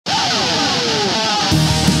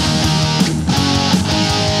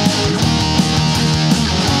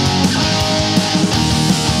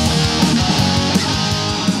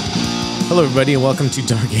Hello, everybody, and welcome to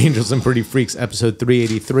Dark Angels and Pretty Freaks, episode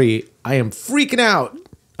 383. I am freaking out.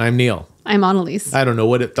 I'm Neil. I'm Annaleis. I don't know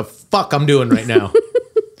what the fuck I'm doing right now.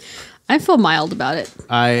 I feel mild about it.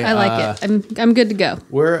 I like it. I'm good to go.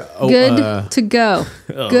 We're good to go.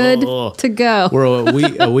 Good to go. We're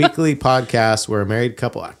a weekly podcast. We're a married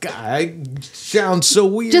couple. God, I sound so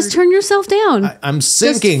weird. Just turn yourself down. I'm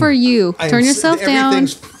sinking. Just for you. Turn yourself down.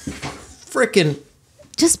 Everything's freaking.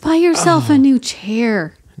 Just buy yourself a new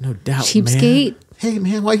chair. No doubt, cheapskate. Man. Hey,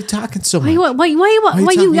 man, why are you talking so much? Why you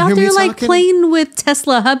out there like playing with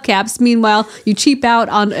Tesla hubcaps? Meanwhile, you cheap out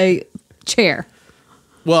on a chair.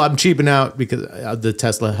 Well, I'm cheaping out because of the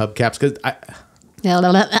Tesla hubcaps. Because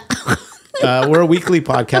we're a weekly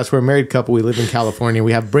podcast. We're a married couple. We live in California.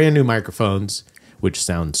 We have brand new microphones, which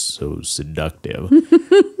sounds so seductive.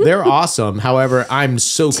 They're awesome. However, I'm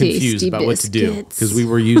so confused about what to do because we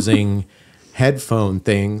were using headphone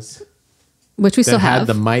things. Which we still have. Had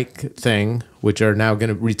the mic thing, which are now going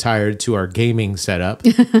to retire to our gaming setup.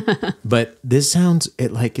 But this sounds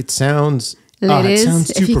it sounds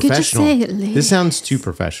too professional. This sounds too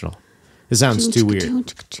professional. This sounds too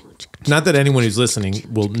weird. Not that anyone who's listening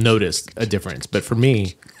will notice a difference, but for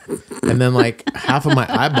me, and then like half of my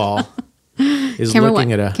eyeball is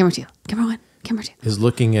looking at a camera two. Camera one. Camera two. Is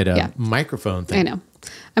looking at a microphone thing. I know.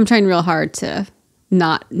 I'm trying real hard to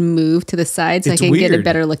not move to the side so I can get a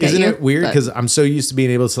better look at you. Isn't it weird? Because I'm so used to being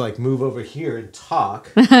able to like move over here and talk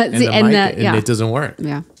and it doesn't work.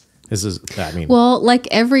 Yeah. Well, like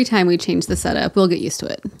every time we change the setup, we'll get used to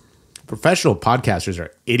it. Professional podcasters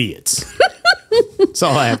are idiots. That's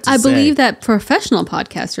all I have to say. I believe that professional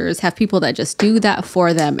podcasters have people that just do that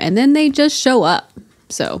for them and then they just show up.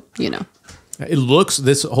 So,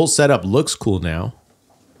 this whole setup looks cool now.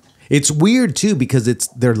 It's weird too because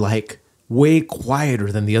they're like way quieter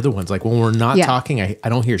than the other ones. Like when we're not talking, I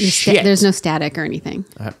don't hear shit. There's no static or anything.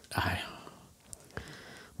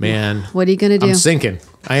 Man. What are you going to do? I'm sinking.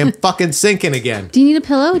 I am fucking sinking again. Do you need a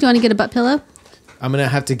pillow? Do you want to get a butt pillow? I'm going to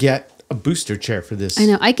have to get a booster chair for this. I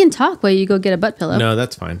know. I can talk while you go get a butt pillow. No,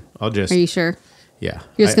 that's fine. Are you sure? Yeah.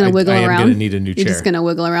 You're just going to wiggle around? I am going to need a new chair. You're just going to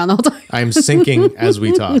wiggle around the whole time? I'm sinking as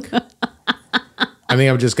we talk. I think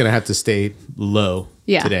I'm just going to have to stay low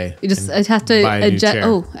today. You just have to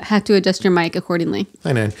adjust. Have to adjust your mic accordingly.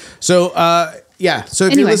 I know. So, So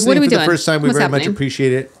if you're listening for the first time, we very much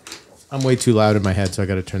appreciate it. I'm way too loud in my head, so I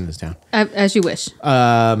got to turn this down. As you wish.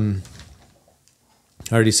 I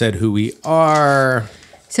already said who we are.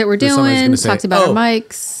 So what we're doing. Talked about our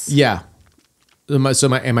mics. Yeah. So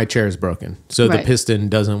my chair is broken, so the piston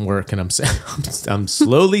doesn't work, and I'm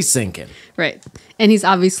slowly sinking. Right, and he's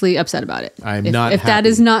obviously upset about it. If that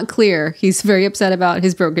is not clear, he's very upset about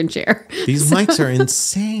his broken chair. These mics are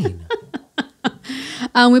insane.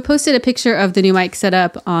 We posted a picture of the new mic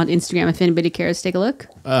setup on Instagram. If anybody cares, take a look.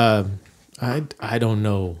 I don't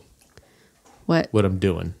know what I'm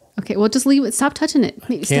doing. Okay, well just leave it. Stop touching it.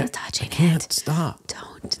 Maybe stop touching it. I can't stop.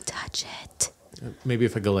 Don't touch it. Maybe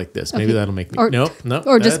if I go like this, maybe that'll make me... No.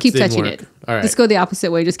 Or just keep touching it. All right. Just go the opposite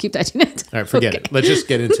way. Just keep touching it. All right, forget it. Let's just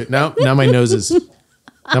get into it. Now my nose is...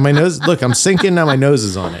 Look, I'm sinking. Now my nose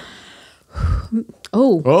is on it.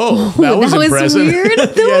 Oh, that was impressive. Weird.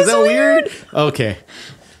 Is that weird? Okay.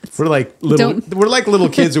 We're like little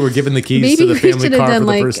kids who were given the keys to the family car for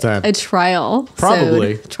the first time. A trial.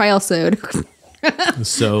 Probably. Trial sewed.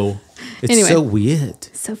 So, it's so weird.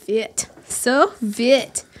 So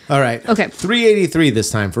weird. All right. Okay. 383 this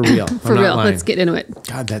time, for real. For real. Let's get into it.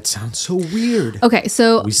 God, that sounds so weird. Okay,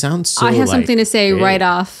 so we sound so I have something to say right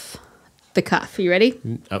off the cuff. Are you ready?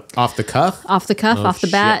 Off the cuff? Off the cuff, off the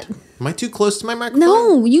bat. Am I too close to my microphone?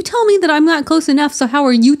 No, you tell me that I'm not close enough, so how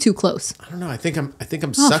are you too close? I don't know. I think I'm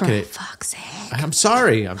sucking it. For fuck's sake. I'm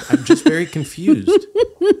sorry. I'm just very confused.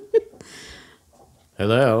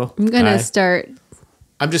 Hello. I'm going to start...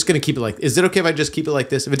 I'm just going to keep it like... Is it okay if I just keep it like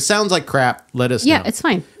this? If it sounds like crap, let us know. Yeah, it's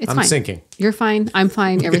fine. I'm sinking. You're fine. I'm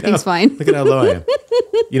fine. Everything's fine. Look at how low I am.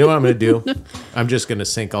 You know what I'm going to do? I'm just going to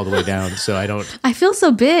sink all the way down so I don't... I feel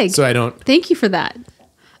so big. So I don't... Thank you for that.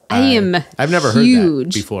 I've never heard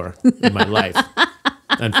that before in my life,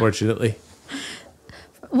 unfortunately.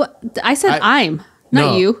 What? I said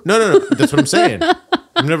not you. No. That's what I'm saying.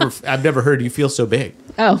 I've never heard you feel so big.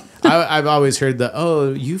 Oh. I've always heard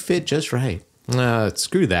you fit just right.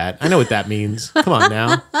 Screw that. I know what that means. Come on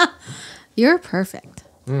now. You're perfect.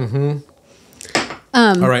 Mm-hmm.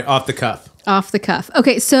 All right, off the cuff. Off the cuff.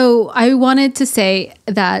 Okay, so I wanted to say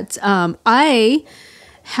that I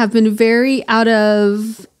have been very out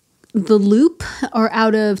of the loop or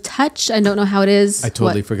out of touch. I don't know how it is. I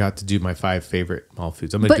totally forgot to do my 5 favorite mall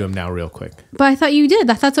foods. I'm going to do them now real quick. But I thought you did.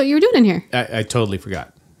 That's what you were doing in here. I totally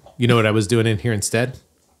forgot. You know what I was doing in here instead?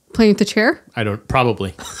 Playing with the chair?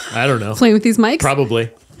 Probably. I don't know. Playing with these mics?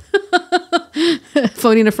 Probably.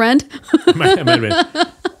 Phoning a friend?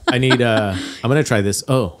 I need, I'm going to try this.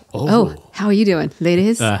 Oh, how are you doing,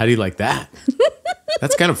 ladies? How do you like that?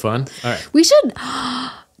 That's kind of fun. All right. We should,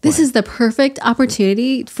 this is the perfect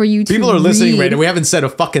opportunity for you to People are listening right now. We haven't said a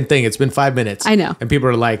fucking thing. It's been 5 minutes. I know. And people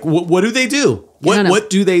are like, what do they do? What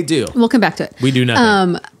do they do? We'll come back to it. We do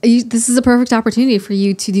nothing. This is a perfect opportunity for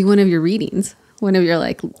you to do one of your readings. One of your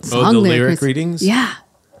like song lyric readings? Yeah.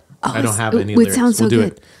 I don't have any lyrics. It sounds so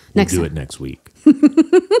good. We'll do it next week.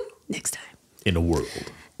 Next time. In a world.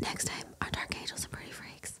 Next time, our Dark Angels and Pretty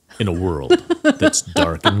Freaks. In a world that's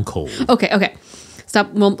dark and cold. Okay. Stop.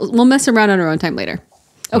 We'll mess around on our own time later.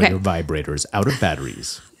 Okay. When your vibrator is out of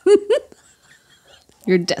batteries.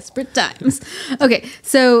 Your desperate times. Okay.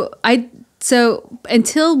 So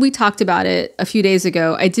until we talked about it a few days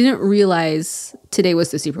ago, I didn't realize today was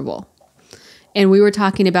the Super Bowl. And we were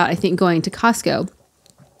talking about, I think, going to Costco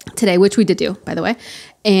today, which we did do, by the way.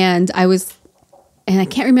 And I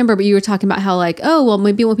can't remember, but you were talking about how like, oh, well,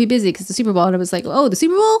 maybe it won't be busy because the Super Bowl. And I was like, oh, the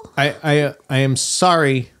Super Bowl? I am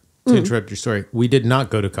sorry to interrupt your story. We did not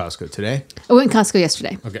go to Costco today. I went to Costco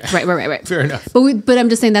yesterday. Okay. Right. Fair enough. But I'm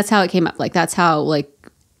just saying that's how it came up. Like, that's how, like,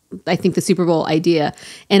 I think the Super Bowl idea.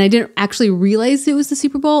 And I didn't actually realize it was the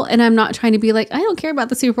Super Bowl. And I'm not trying to be like, I don't care about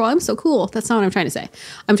the Super Bowl. I'm so cool. That's not what I'm trying to say.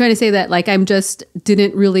 I'm trying to say that, like, I'm just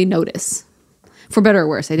didn't really notice. For better or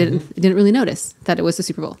worse, I didn't really notice that it was the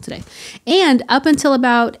Super Bowl today. And up until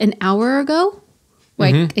about an hour ago,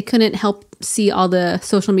 like I couldn't help see all the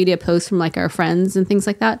social media posts from like our friends and things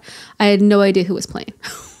like that. I had no idea who was playing.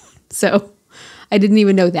 So I didn't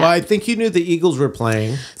even know that. Well, I think you knew the Eagles were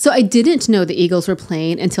playing. So I didn't know the Eagles were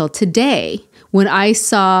playing until today when I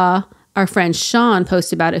saw our friend Sean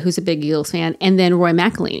post about it, who's a big Eagles fan, and then Roy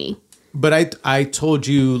McElhaney. But I told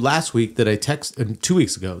you last week that 2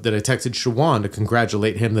 weeks ago, that I texted Shawan to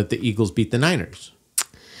congratulate him that the Eagles beat the Niners.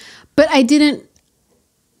 But I didn't.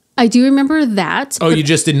 I do remember that. Oh, you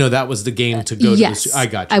just didn't know that was the game to go to the... I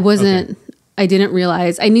got you. I wasn't... Okay. I didn't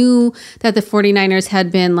realize. I knew that the 49ers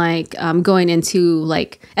had been like going into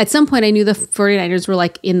like... At some point, I knew the 49ers were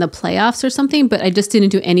like in the playoffs or something, but I just didn't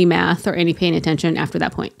do any math or any paying attention after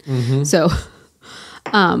that point. Mm-hmm. So...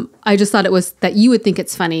 I just thought it was that you would think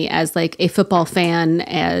it's funny as like a football fan,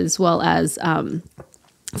 as well as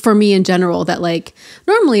for me in general, that like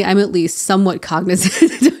normally I'm at least somewhat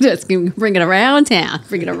cognizant. Just bring it around town.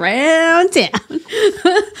 We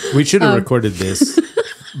should have recorded this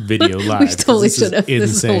video live. We totally should have.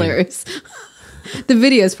 This is hilarious. The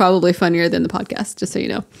video is probably funnier than the podcast, just so you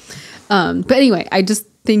know. But anyway, I just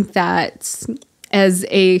think that as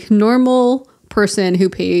a normal person who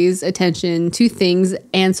pays attention to things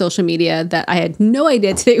and social media, that I had no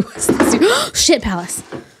idea today was the shit palace.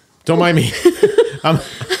 Don't mind me. I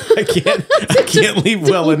can't leave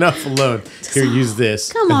well enough alone. Here, use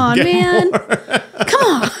this. Come on, man. Come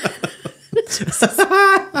on.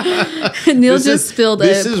 Neil just spilled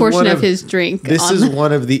a portion of his drink. This is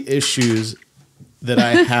one of the issues that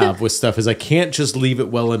I have with stuff is I can't just leave it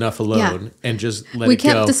well enough alone and just let it go. We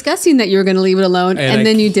kept discussing that you were going to leave it alone, and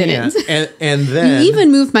then you didn't. And then... You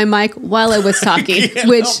even moved my mic while I was talking,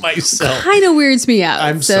 which kind of weirds me out.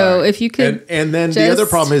 I'm sorry. If you could... And then the other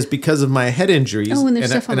problem is because of my head injuries... Oh, and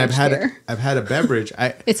there's stuff on my chair. I've had a beverage.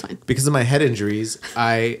 It's fine. Because of my head injuries,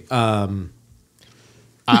 I'm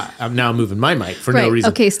now moving my mic for no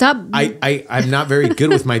reason. Okay, stop. I'm not very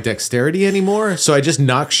good with my dexterity anymore, so I just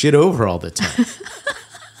knock shit over all the time.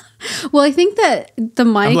 Well, I think that the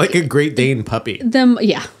mic... I'm like a Great Dane puppy.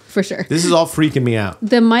 Yeah, for sure. This is all freaking me out.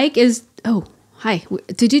 The mic is... Oh, hi.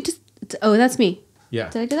 Did you just... Oh, that's me. Yeah.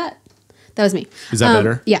 Did I do that? That was me. Is that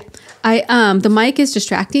better? Yeah. The mic is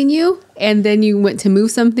distracting you, and then you went to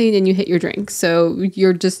move something and you hit your drink. So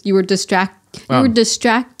you were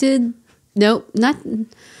distracted. Nope, not...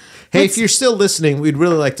 Hey, if you're still listening, we'd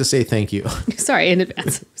really like to say thank you. Sorry in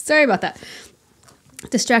advance. Sorry about that.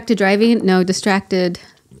 Distracted driving? No, distracted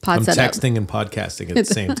pod setup. I'm texting and podcasting at the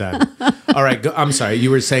same time. All right, I'm sorry. You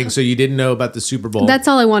were saying, so you didn't know about the Super Bowl. That's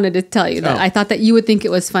all I wanted to tell you. That I thought that you would think it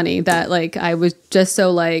was funny that like I was just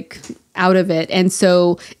so like out of it and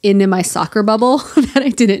so into my soccer bubble that I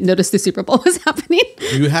didn't notice the Super Bowl was happening.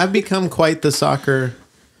 You have become quite the soccer...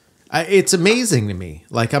 it's amazing to me.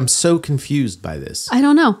 Like, I'm so confused by this. I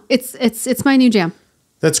don't know. It's my new jam.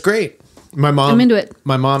 That's great. I'm into it.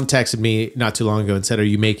 My mom texted me not too long ago and said, "Are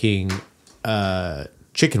you making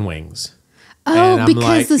chicken wings?" Oh,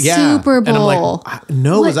 because the Super Bowl. And I'm like,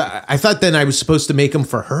 no, I thought then I was supposed to make them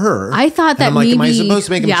for her. I thought that I'm like, maybe, am I supposed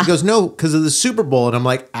to make them? Yeah. She goes, no, because of the Super Bowl. And I'm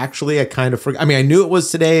like, actually, I kind of forgot. I mean, I knew it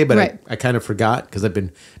was today, but Right. I kind of forgot because I've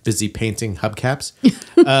been busy painting hubcaps.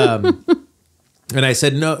 And I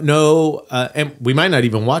said, no, and we might not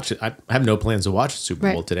even watch it. I have no plans to watch the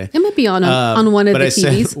Super Bowl today. It might be on one of the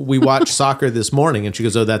TVs. Said, we watched soccer this morning, and she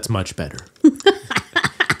goes, oh, that's much better.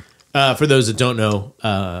 For those that don't know,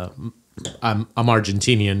 I'm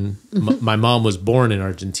Argentinian. My mom was born in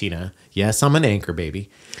Argentina. Yes, I'm an anchor baby.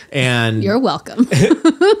 And you're welcome.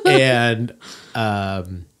 And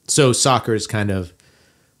so soccer is kind of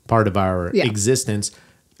part of our existence.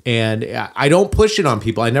 And I don't push it on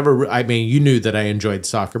people. I mean, you knew that I enjoyed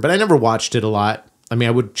soccer, but I never watched it a lot. I mean,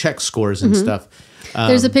 I would check scores and stuff.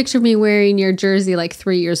 There's a picture of me wearing your jersey like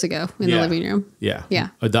 3 years ago in the living room. Yeah. Yeah.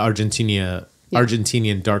 The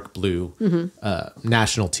Argentinian dark blue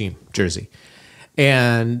national team jersey.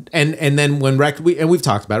 And then when we've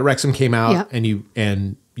talked about it, Wrexham came out and you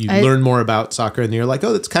learn more about soccer and you're like,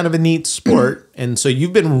 oh, that's kind of a neat sport. And so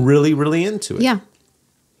you've been really, really into it. Yeah.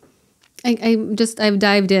 I've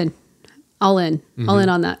dived in, all in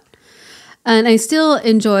on that. And I still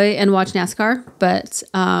enjoy and watch NASCAR, but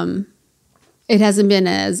it hasn't been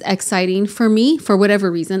as exciting for me for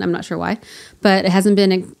whatever reason. I'm not sure why, but it hasn't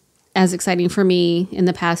been as exciting for me in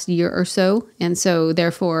the past year or so. And so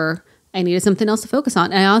therefore I needed something else to focus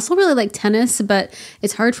on. And I also really like tennis, but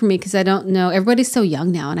it's hard for me because I don't know. Everybody's so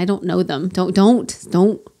young now and I don't know them.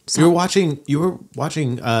 Don't. You were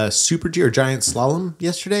watching Super G or Giant Slalom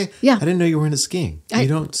yesterday? Yeah. I didn't know you were into skiing. You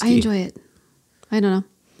don't ski. I enjoy it. I don't know.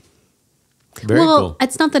 Very cool.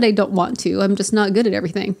 It's not that I don't want to. I'm just not good at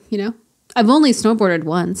everything, you know? I've only snowboarded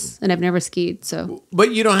once and I've never skied, so.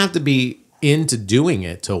 But you don't have to be into doing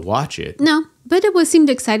it to watch it. No, but it seemed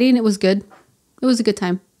exciting. It was good. It was a good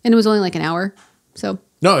time. And it was only like an hour, so.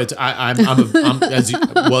 No,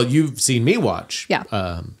 you've seen me watch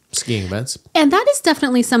skiing events. And that is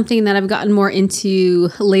definitely something that I've gotten more into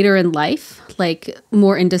later in life, like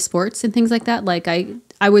more into sports and things like that. Like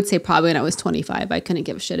I would say probably when I was 25, I couldn't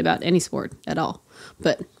give a shit about any sport at all.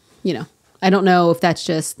 But, you know, I don't know if that's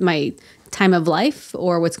just my time of life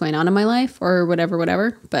or what's going on in my life or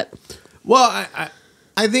whatever. But. Well,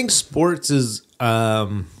 I think sports is...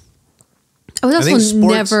 I was also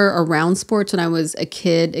never around sports when I was a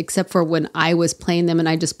kid, except for when I was playing them and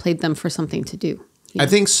I just played them for something to do. You know? I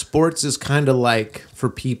think sports is kind of like for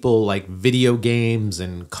people like video games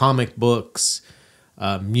and comic books,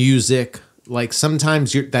 music. Like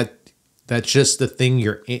sometimes that's just the thing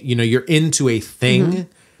you're into a thing.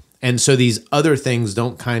 And so these other things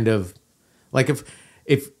don't kind of like if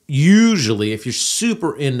you're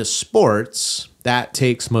super into sports, that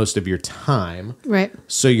takes most of your time. Right.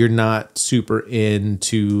 So you're not super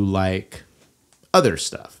into like other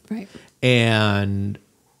stuff. Right. And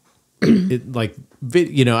it like,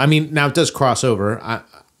 I mean, now it does cross over.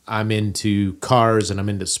 I'm into cars and I'm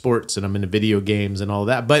into sports and I'm into video games and all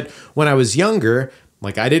that. But when I was younger,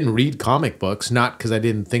 like I didn't read comic books, not because I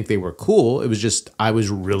didn't think they were cool. It was just, I was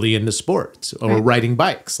really into sports or riding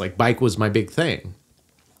bikes. Like bike was my big thing.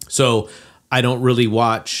 So I don't really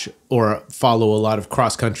watch or follow a lot of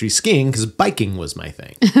cross-country skiing because biking was my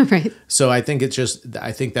thing. Right. So I think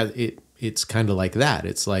that it's kind of like that.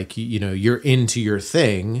 It's like, you're into your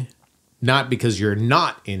thing, not because you're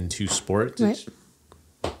not into sports. Right.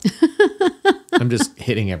 I'm just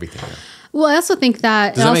hitting everything now. Well, I also think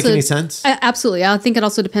that... Does that make any sense? Absolutely. I think it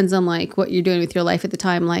also depends on like what you're doing with your life at the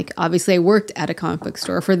time. Like obviously I worked at a comic book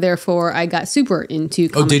store, therefore I got super into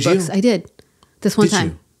comic books. You? I did. This one time.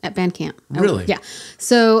 You? At band camp. Really? Yeah.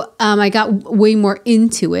 So I got way more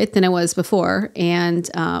into it than I was before. And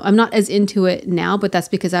I'm not as into it now, but that's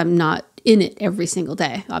because I'm not in it every single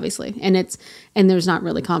day, obviously. And there's not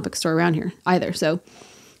really a comic book store around here either. So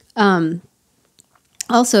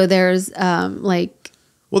also there's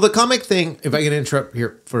Well, the comic thing, if I can interrupt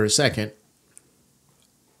here for a second,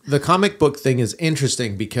 the comic book thing is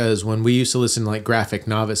interesting because when we used to listen to like Graphic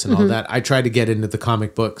Novice and all that, I tried to get into the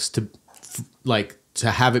comic books to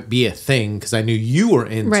have it be a thing because I knew you were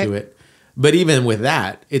into it. But even with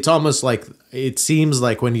that, it's almost like, it seems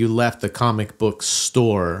like when you left the comic book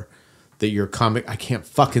store that your comic, I can't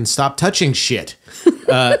fucking stop touching shit,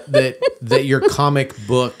 that your comic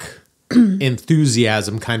book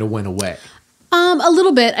enthusiasm kind of went away. A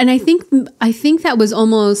little bit. And I think that was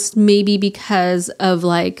almost maybe because of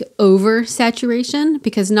like oversaturation,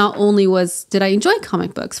 because not only did I enjoy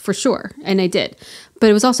comic books for sure, and I did, but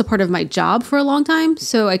it was also part of my job for a long time.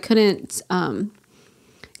 So I couldn't,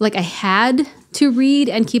 I had to read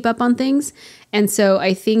and keep up on things. And so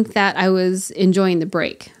I think that I was enjoying the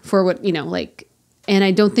break for what, like, and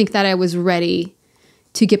I don't think that I was ready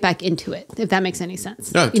to get back into it, if that makes any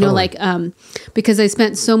sense. No, totally. Because I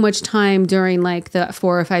spent so much time during like the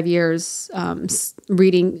 4 or 5 years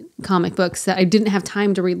reading comic books that I didn't have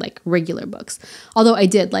time to read like regular books. Although I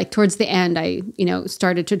did, like towards the end, I,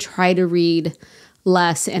 started to try to read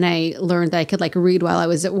less, and I learned that I could like read while I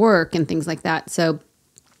was at work and things like that. So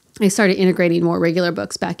I started integrating more regular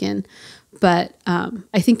books back in. But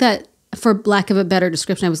I think that, for lack of a better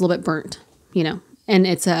description, I was a little bit burnt, and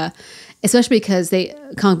it's especially because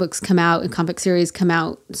comic books come out and comic series come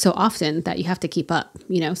out so often that you have to keep up,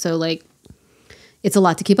 so like it's a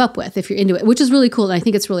lot to keep up with if you're into it, which is really cool. And I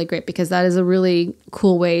think it's really great because that is a really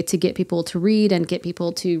cool way to get people to read and get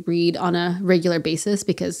people to read on a regular basis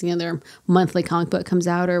because, their monthly comic book comes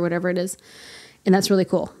out or whatever it is. And that's really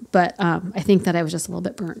cool. But I think that I was just a little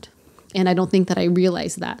bit burnt, and I don't think that I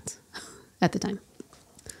realized that at the time.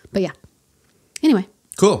 But yeah. Anyway.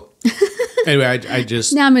 Cool. Anyway, I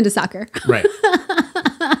just... Now I'm into soccer. Right.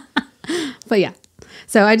 But yeah.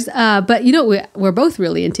 So I just... but we're both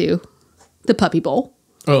really into the Puppy Bowl.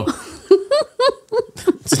 Oh.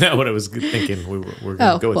 That's not what I was thinking. We're going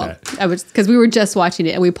to go with that. Because we were just watching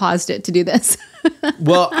it and we paused it to do this.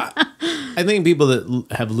 Well, I think people that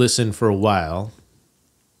have listened for a while,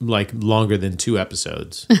 like longer than 2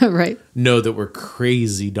 episodes, right, know that we're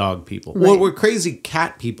crazy dog people. Right. Well, we're crazy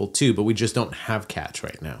cat people too, but we just don't have cats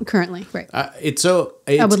right now. Currently, right. I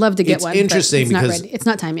would love to get one. It's interesting because it's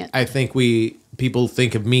not time yet. I think people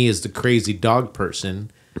think of me as the crazy dog person,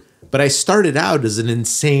 but I started out as an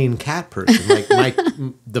insane cat person. Like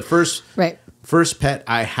the first pet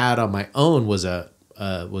I had on my own was a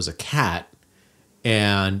cat,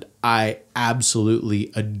 and I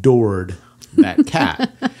absolutely adored that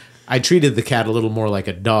cat. I treated the cat a little more like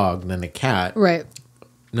a dog than a cat. Right.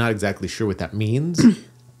 Not exactly sure what that means.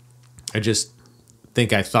 I just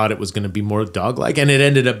think I thought it was going to be more dog-like, and it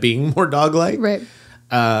ended up being more dog-like. Right.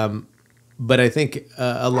 But I think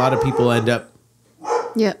a lot of people end up...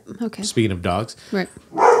 Yeah, okay. Speaking of dogs. Right.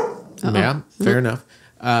 Yeah, fair enough.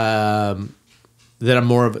 That I'm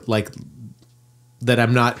more of like... That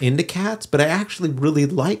I'm not into cats, but I actually really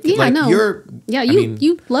like. Yeah, like no.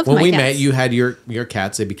 You loved my cats. When we met, you had your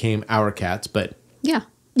cats. They became our cats, but yeah,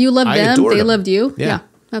 you loved them. They loved you. Yeah,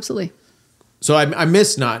 absolutely. So I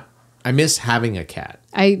miss having a cat.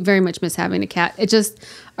 I very much miss having a cat. It just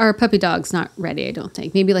our puppy dog's not ready. I don't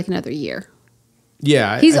think. Maybe like another year.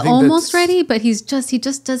 Yeah, he's almost ready, but he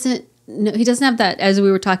just doesn't. No, he doesn't have that. As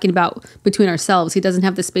we were talking about between ourselves, he doesn't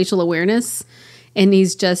have the spatial awareness. And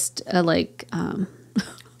he's just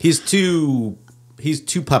he's too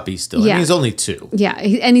puppy still. Yeah. And he's only 2. Yeah,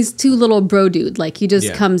 and he's too little bro dude. Like he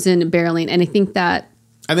just comes in barreling. And I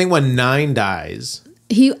think when 9 dies,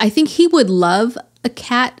 I think he would love a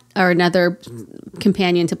cat or another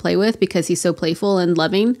companion to play with because he's so playful and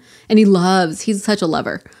loving, and he's such a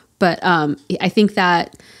lover. But I think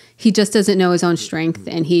that he just doesn't know his own strength,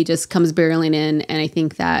 and he just comes barreling in. And I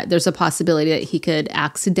think that there's a possibility that he could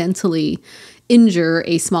accidentally injure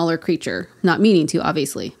a smaller creature, not meaning to,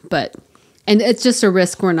 obviously, and it's just a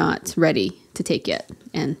risk we're not ready to take yet,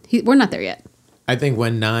 and we're not there yet. I think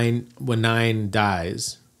when 9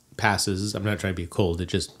 passes, I'm not trying to be cold.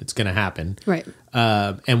 It's going to happen, right?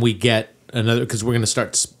 And we get another because we're going to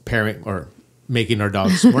start pairing or making our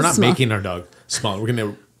dogs. We're not making our dog smaller. We're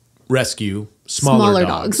going to rescue smaller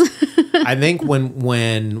dogs. I think when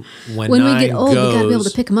we get old, we gotta be able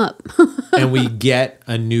to pick them up. and we get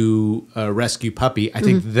a new rescue puppy, I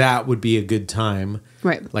think that would be a good time.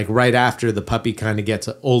 Right. Like right after the puppy kind of gets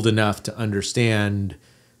old enough to understand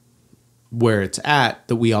where it's at,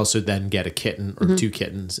 that we also then get a kitten or 2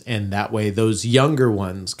 kittens. And that way those younger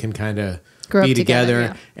ones can kind of be together.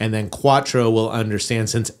 Yeah. And then Quattro will understand,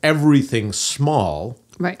 since everything's small,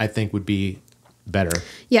 right. I think would be better.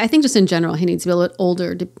 Yeah, I think just in general, he needs to be a little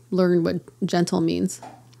older to learn what gentle means.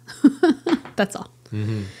 That's all.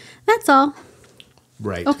 Mm-hmm. That's all.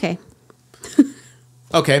 Right. Okay.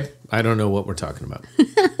 Okay. I don't know what we're talking about.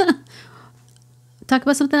 Talk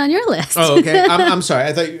about something on your list. Oh, okay. I'm sorry.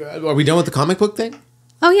 I thought are we done with the comic book thing?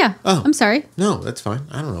 Oh, yeah. Oh. I'm sorry. No, that's fine.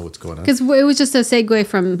 I don't know what's going on. Because it was just a segue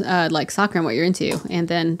from like soccer and what you're into. And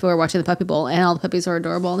then we're watching the Puppy Bowl, and all the puppies are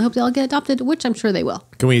adorable. And I hope they all get adopted, which I'm sure they will.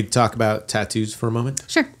 Can we talk about tattoos for a moment?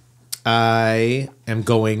 Sure. I am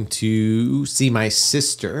going to see my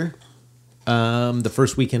sister the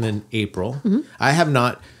first weekend in April. Mm-hmm. I have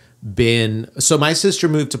not been... So my sister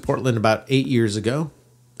moved to Portland about 8 years ago.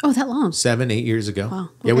 Oh, that long? 7, 8 years ago. Wow.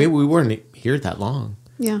 Okay. Yeah, we weren't here that long.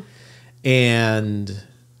 Yeah. And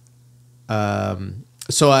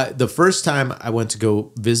So the first time I went to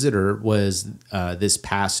go visit her was this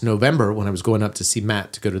past November when I was going up to see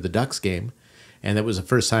Matt to go to the Ducks game. And that was the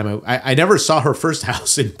first time I never saw her first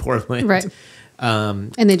house in Portland. Right.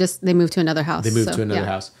 And they moved to another house. They moved to another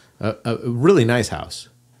house. A really nice house.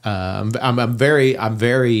 I'm very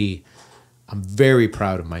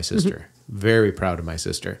proud of my sister. Very proud of my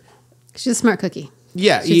sister. She's a smart cookie.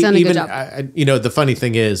 Yeah, she's done a good job. The funny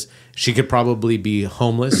thing is, she could probably be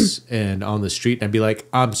homeless and on the street, and I'd be like,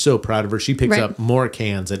 I'm so proud of her. She picks up more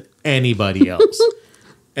cans than anybody else,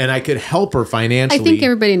 and I could help her financially. I think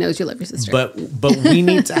everybody knows you love your sister, but we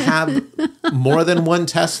need to have more than one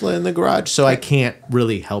Tesla in the garage, so I can't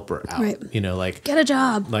really help her out. Right. Like get a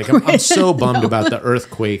job. Like I'm so bummed about the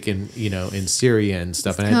earthquake in Syria and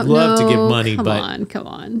stuff, and I'd love to give money, but come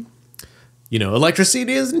on.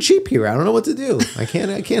 Electricity isn't cheap here. I don't know what to do. I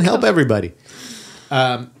can't help everybody.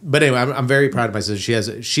 But anyway, I'm very proud of my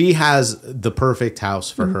sister. She has the perfect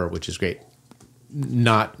house for her, which is great.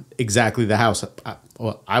 Not exactly the house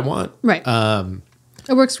I want. Right.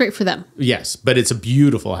 It works great for them. Yes, but it's a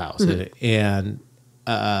beautiful house. And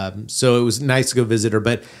so it was nice to go visit her.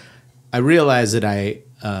 But I realized that I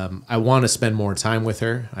want to spend more time with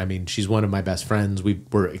her. I mean, she's one of my best friends. We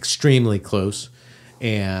were extremely close.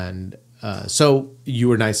 And so you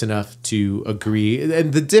were nice enough to agree.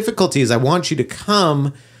 And the difficulty is I want you to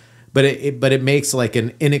come, but it makes like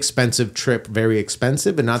an inexpensive trip very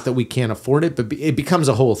expensive. And not that we can't afford it, but it becomes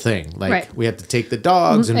a whole thing. Like we have to take the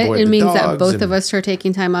dogs and board the dogs. It means that both of us are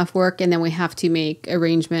taking time off work, and then we have to make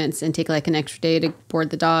arrangements and take like an extra day to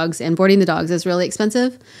board the dogs. And boarding the dogs is really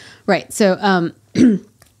expensive. Right. So,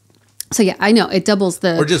 so yeah, I know it doubles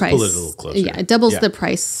the price. Or just pull it a little closer. Yeah, it doubles the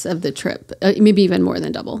price of the trip, maybe even more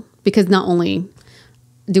than double, because not only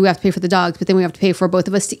do we have to pay for the dogs, but then we have to pay for both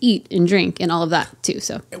of us to eat and drink and all of that too.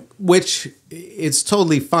 So, which it's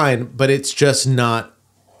totally fine, but it's just not.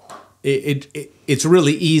 It's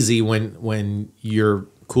really easy when you're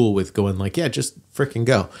cool with going like, yeah, just freaking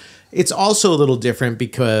go. It's also a little different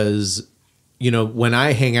because when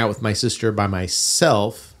I hang out with my sister by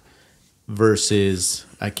myself. Versus,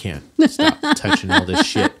 I can't stop touching all this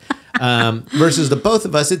shit. Versus the both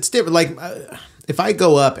of us, it's different. Like, if I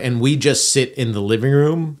go up and we just sit in the living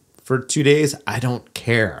room for 2 days, I don't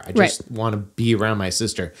care. I just want to be around my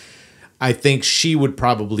sister. I think she would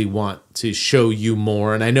probably want to show you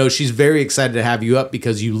more. And I know she's very excited to have you up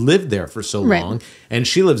because you lived there for so long. And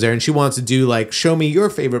she lives there and she wants to do like, show me your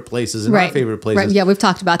favorite places and my favorite places. Right. Yeah, we've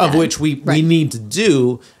talked about that. Of which we need to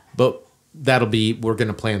do, but we're going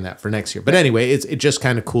to plan that for next year. But anyway, it's just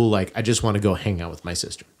kind of cool. Like, I just want to go hang out with my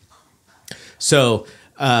sister. So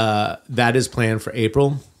that is planned for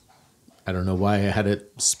April. I don't know why I had to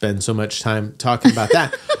spend so much time talking about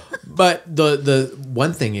that. But the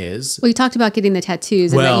one thing is, well, you talked about getting the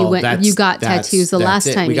tattoos, and you got tattoos the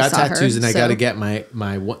last time you saw her. We got tattoos, and I got to get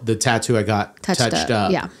the tattoo I got touched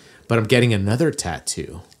up. Yeah, but I'm getting another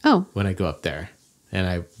tattoo. When I go up there, and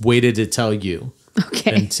I waited to tell you.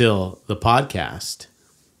 Okay. Until the podcast.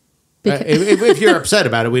 If you're upset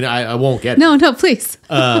about it, I won't get it. No, please.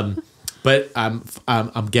 But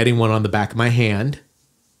I'm getting one on the back of my hand.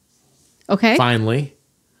 Okay. Finally.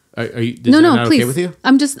 Are you? No, please. Okay with you?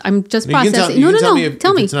 I'm just processing. No. Tell me if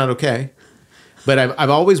it's not okay. But I've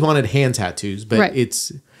always wanted hand tattoos, but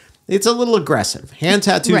it's a little aggressive. Hand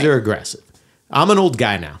tattoos are aggressive. I'm an old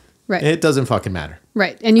guy now. Right. It doesn't fucking matter.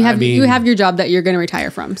 Right. And you have your job that you're going to retire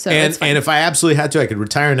from. So and if I absolutely had to, I could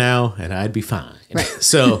retire now and I'd be fine. Right.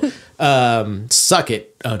 So suck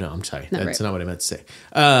it. Oh no, I'm sorry. That's not what I meant to say.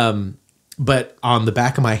 But on the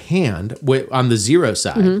back of my hand, on the zero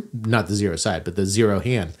side, not the zero side, but the zero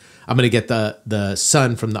hand, I'm going to get the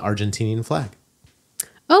sun from the Argentinian flag.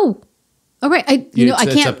 Oh, all right. I can't.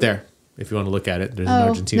 It's up there. If you want to look at it, there's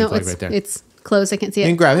an Argentinian flag right there. It's closed. I can't see it.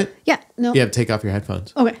 You can grab it. Yeah. No. You have to take off your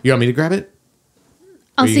headphones. Okay. You want me to grab it?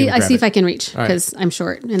 I'll see if I can reach because I'm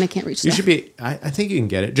short and I can't reach. You should be. I think you can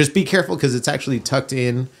get it. Just be careful because it's actually tucked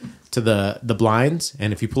in to the blinds,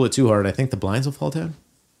 and if you pull it too hard, I think the blinds will fall down.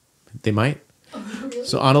 They might. Really?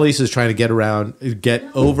 So Annaleis is trying to get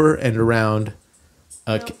over and around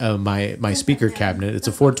my speaker cabinet. It's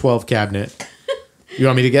a 412 cabinet. You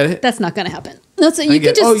want me to get it? That's not going to happen. That's you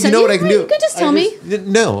could just. You know what I can do? You could just tell me.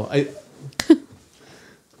 No,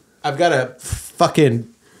 I've got a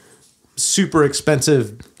fucking super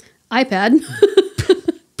expensive iPad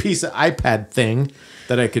piece of iPad thing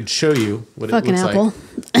that I could show you what fucking it looks Apple.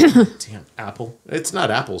 Like. Damn Apple! It's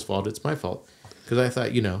not Apple's fault. It's my fault because I thought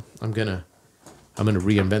I'm gonna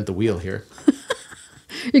reinvent the wheel here.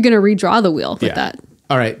 You're gonna redraw the wheel with that.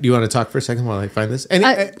 All right. Do you want to talk for a second while I find this?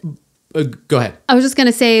 Go ahead. I was just going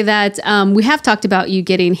to say that we have talked about you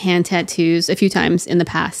getting hand tattoos a few times in the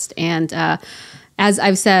past. And as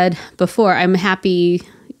I've said before, I'm happy,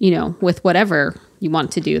 with whatever you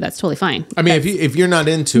want to do. That's totally fine. I mean, if you're not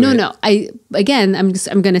into it. No.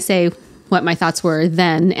 I'm going to say what my thoughts were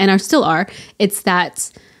then and still are. It's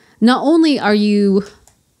that not only are you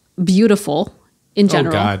beautiful in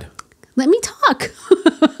general. Oh, God. Let me talk.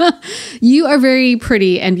 You are very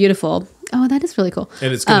pretty and beautiful. Oh, that is really cool.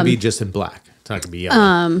 And it's going to be just in black. It's not going to be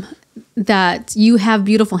yellow. That you have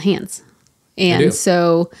beautiful hands. And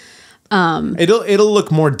so... it'll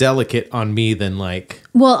look more delicate on me than like...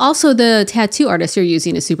 Well, also the tattoo artist you're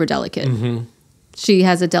using is super delicate. Mm-hmm. She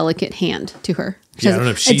has a delicate hand to her. I don't know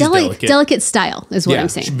if she's delicate. Delicate style is what I'm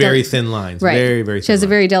saying. Very thin lines. Right. Very, very thin She has a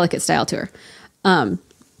very delicate style to her.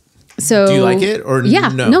 So do you like it or no?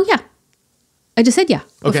 No, yeah. I just said yeah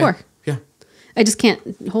before. Yeah. I just can't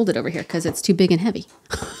hold it over here because it's too big and heavy.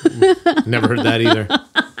 Never heard that either.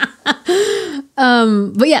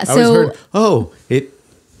 But yeah, I always heard, it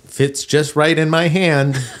fits just right in my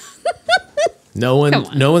hand. No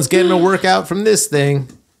one's getting a workout from this thing.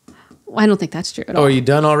 Well, I don't think that's true at all. Oh, are you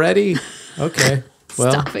done already? Okay.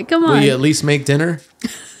 Well, stop it. Come on. Will you at least make dinner?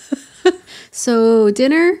 So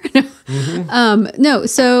dinner? No. Mm-hmm. No.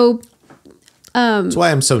 So. That's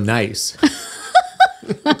why I'm so nice.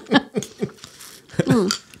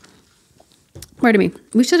 Pardon me.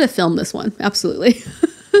 We should have filmed this one. Absolutely.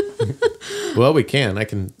 Well, we can. We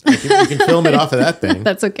can film it off of that thing.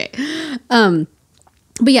 That's okay.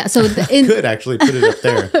 But yeah, so I could actually put it up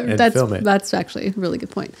there and film it. That's actually a really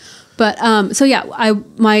good point. But so yeah,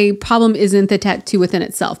 my problem isn't the tattoo within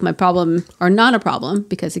itself. My problem, or not a problem,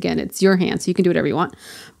 because again, it's your hand, so you can do whatever you want.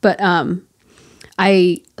 But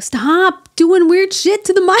I stop doing weird shit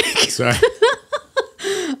to the mic. Sorry.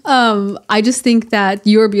 I just think that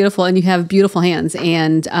you're beautiful and you have beautiful hands,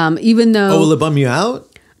 and even though will it bum you out?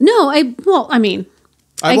 No, I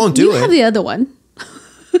won't do it. You have the other one.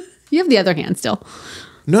 You have the other hand still.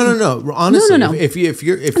 No. Honestly, no. If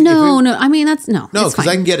you're I mean that's no. No, because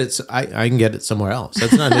I can get it. I can get it somewhere else.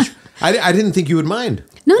 That's not an issue. I didn't think you would mind.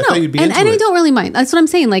 No. And I don't really mind. That's what I'm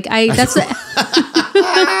saying. Like that's.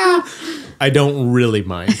 I don't really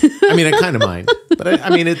mind. I mean, I kind of mind, but I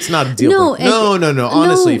mean, it's not a deal. No.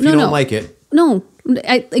 Honestly, if you don't like it, no.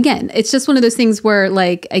 Again, it's just one of those things where,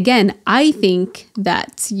 like, again, I think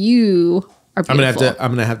that you are beautiful.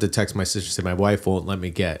 I'm gonna have to text my sister, say my wife won't let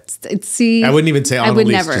me get. See, I wouldn't even say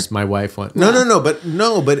Annaleis, just my wife won't. No.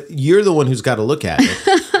 But you're the one who's got to look at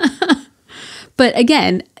it. But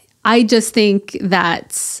again, I just think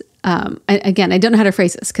that. Again, I don't know how to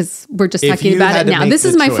phrase this because we're just talking about it now. This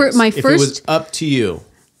is my first. If it was up to you,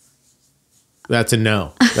 that's a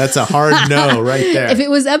no. That's a hard no right there. If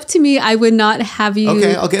it was up to me, I would not have you.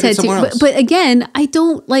 Okay, I'll get it somewhere else. But again, I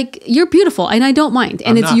don't like. You're beautiful, and I don't mind,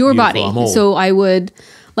 and it's your body, so I would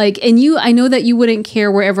like. And you, I know that you wouldn't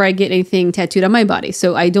care wherever I get anything tattooed on my body,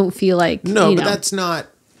 so I don't feel like that's not.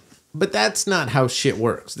 But that's not how shit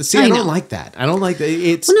works. See, I don't like that. I don't like that.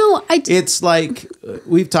 It's like,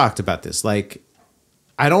 we've talked about this. Like,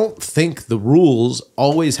 I don't think the rules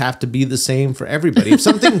always have to be the same for everybody. If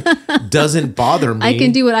something doesn't bother me. I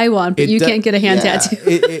can do what I want, but you can't get a hand tattoo.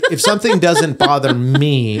 If something doesn't bother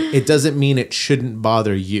me, it doesn't mean it shouldn't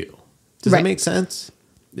bother you. Does that make sense?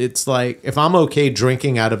 It's like, if I'm okay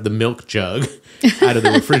drinking out of the milk jug, out of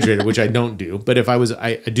the refrigerator, which I don't do, but if I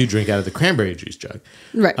do drink out of the cranberry juice jug.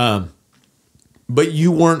 Right. But you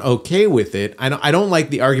weren't okay with it. I don't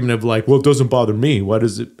like the argument of like, well, it doesn't bother me. What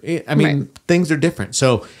is it? I mean, things are different.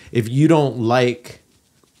 So if you don't like,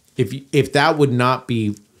 if that would not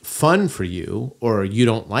be fun for you or you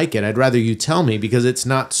don't like it, I'd rather you tell me because it's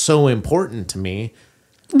not so important to me.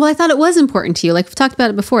 Well, I thought it was important to you. Like we've talked about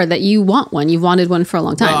it before, that you want one. You've wanted one for a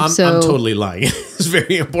long time. I'm totally lying. It's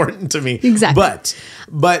very important to me. Exactly.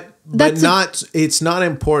 But it's not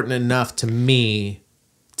important enough to me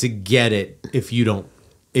to get it if you're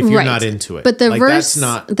not into it. But the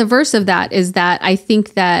verse of that is that I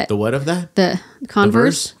think that the what of that? The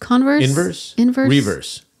converse, inverse,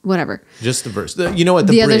 reverse, whatever. Just the verse. You know what?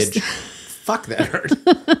 The bridge. Fuck, that hurt.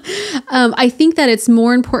 I think that it's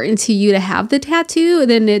more important to you to have the tattoo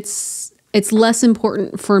than it's less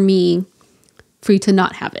important for me for you to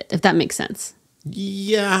not have it, if that makes sense.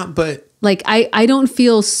 Yeah, but like I don't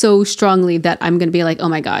feel so strongly that I'm going to be like, oh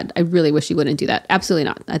my God, I really wish you wouldn't do that. Absolutely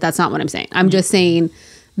not. That's not what I'm saying. I'm just saying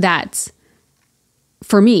that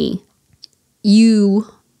for me, you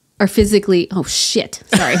are physically, oh shit,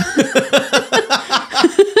 sorry.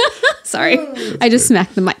 Sorry, I just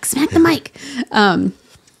smacked the mic. Smack the mic.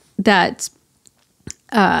 That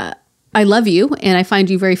I love you and I find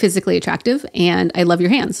you very physically attractive and I love your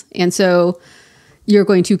hands. And so you're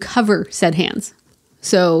going to cover said hands.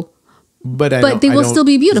 So, but they will still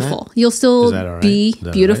be beautiful. You'll still be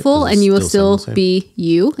beautiful and you will still be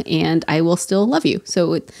you and I will still love you.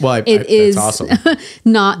 So it is awesome.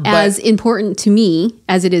 Not as important to me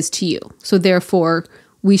as it is to you. So therefore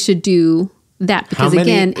we should do that because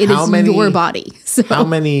again, it is your body. So how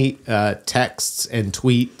many texts and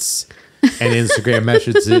tweets and Instagram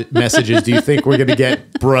messages do you think we're going to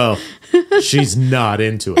get? Bro, she's not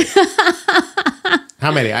into it.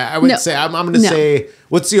 How many? I would say, I'm going to say,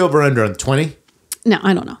 what's the over under on 20? No,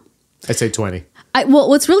 I don't know. I say 20. Well,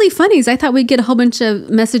 what's really funny is I thought we'd get a whole bunch of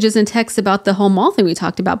messages and texts about the whole mall thing we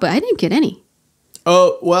talked about, but I didn't get any.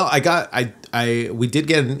 Oh, well, we did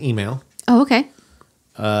get an email. Oh, okay.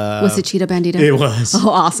 Was it Cheeto Bandito? It was. Oh,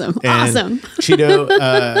 awesome. And awesome.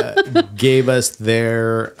 Cheeto gave us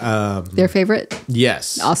their favorite?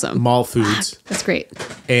 Yes. Awesome. Mall foods. That's great.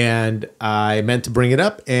 And I meant to bring it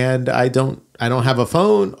up and I don't have a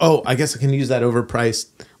phone. Oh, I guess I can use that overpriced.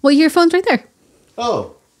 Well, your phone's right there.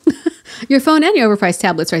 Oh. Your phone and your overpriced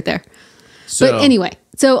tablet's right there. So, but anyway,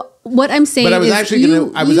 so what I'm saying is I was actually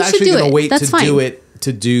going to wait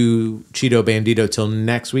to do Cheeto Bandito till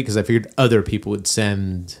next week because I figured other people would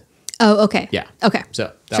send. Oh, okay. Yeah. Okay.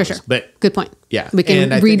 So sure. But good point. Yeah. We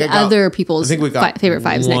can read other people's favorite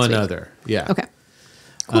fives next week. One other. Yeah. Okay.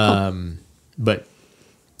 Cool. But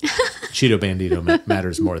Cheeto Bandito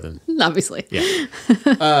matters more than obviously.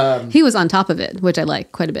 Yeah. He was on top of it, which I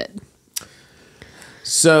like quite a bit.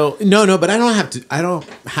 So no, but I don't have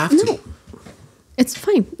to. No. It's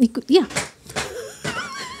fine. Yeah.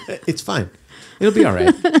 It's fine. It'll be all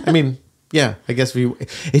right. I mean, yeah, I guess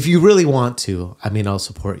if you really want to, I mean, I'll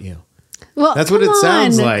support you. Well, that's what it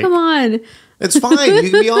sounds like. Come on. It's fine. You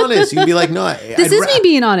can be honest. You can be like, no. This is me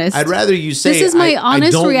being honest. I'd rather you say, this is my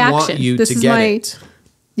honest I don't reaction. Want you this to is get my. It.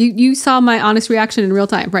 You saw my honest reaction in real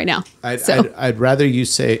time right now. I'd rather you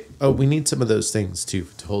say, oh, we need some of those things too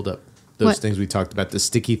to hold up those things we talked about, the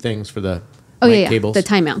sticky things for the cables. The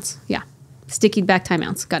time mounts. Yeah, sticky back time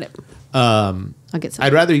mounts. Got it. I'll get some.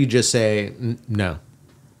 I'd rather you just say no.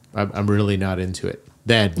 I'm really not into it.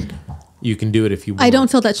 Then you can do it if you want. I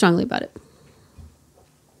don't feel that strongly about it.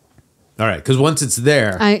 All right, because once it's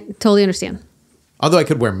there, I totally understand. Although I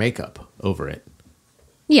could wear makeup over it.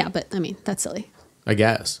 Yeah, but I mean that's silly. I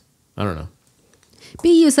guess. I don't know.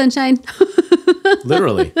 Be you, sunshine.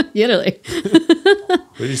 Literally. Literally.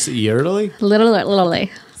 What did you say? Literally?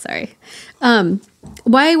 Literally. Sorry.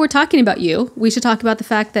 Why we're talking about you, we should talk about the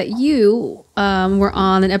fact that you were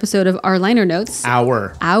on an episode of our liner notes.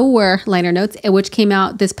 Our liner notes, which came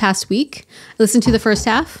out this past week. I listened to the first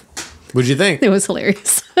half. What'd you think? It was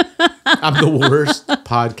hilarious. I'm the worst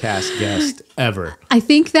podcast guest ever. I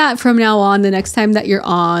think that from now on, the next time that you're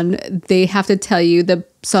on, they have to tell you the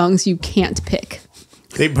songs you can't pick.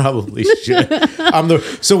 They probably should.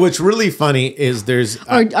 So what's really funny is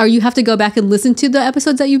or you have to go back and listen to the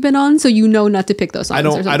episodes that you've been on, so you know not to pick those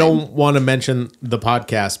songs. I don't want to mention the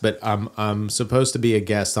podcast, but I'm supposed to be a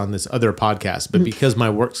guest on this other podcast, but because my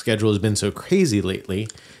work schedule has been so crazy lately,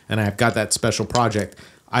 and I've got that special project,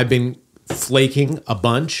 I've been flaking a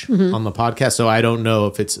bunch on the podcast, so I don't know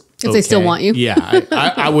if it's if they still want you. Yeah,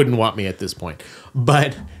 I wouldn't want me at this point,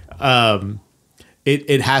 but.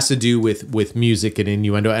 It has to do with music and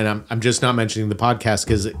innuendo, and I'm just not mentioning the podcast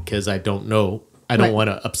because I don't know. I don't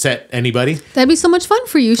want to upset anybody. That'd be so much fun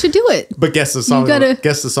for you. You should do it. But guess the song.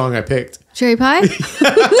 Guess the song I picked. Cherry Pie.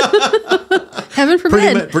 Heaven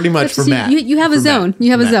forbid. Pretty much for Matt. You have a zone.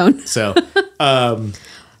 You have a zone. So.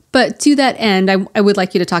 But to that end, I would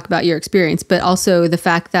like you to talk about your experience, but also the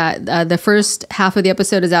fact that the first half of the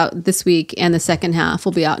episode is out this week and the second half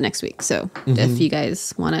will be out next week. So if you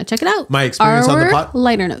guys want to check it out. My experience on the pod.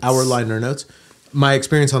 Liner notes. Our liner notes. My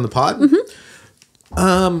experience on the pod.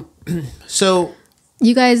 So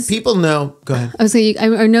you guys. People know. Go ahead. I was saying,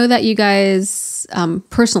 I know that you guys,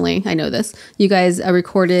 personally, I know this. You guys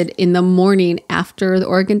recorded in the morning after the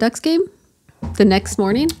Oregon Ducks game. The next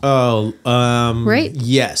morning? Oh, right?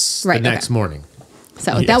 Yes. Right. The next morning.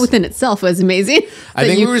 So that within itself was amazing. I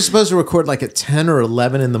think we were supposed to record like at 10 or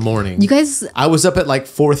 11 in the morning. You guys... I was up at like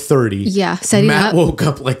 4:30. Yeah, setting Matt up. woke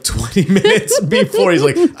up like 20 minutes before. He's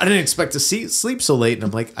like, I didn't expect to sleep so late. And I'm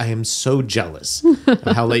like, I am so jealous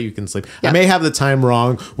of how late you can sleep. Yeah. I may have the time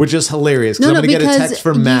wrong, which is hilarious. Because I'm going to get a text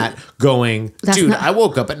from Matt going, dude, I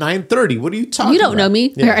woke up at 9:30. What are you talking about? You don't know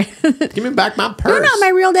me. Yeah. Right. Give me back my purse. You're not my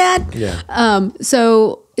real dad. Yeah.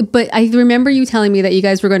 But I remember you telling me that you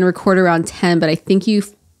guys were going to record around 10, but I think you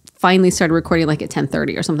finally started recording like at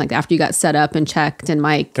 10:30 or something like that after you got set up and checked and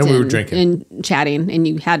mic'd. And we were drinking. And chatting, and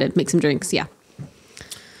you had to make some drinks, yeah.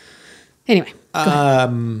 Anyway,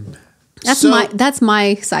 that's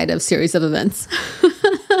my side of series of events.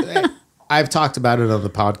 I've talked about it on the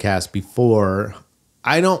podcast before.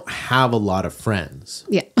 I don't have a lot of friends.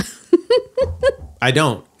 Yeah. I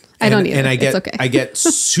don't. I don't either. And I get okay. I get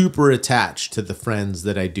super attached to the friends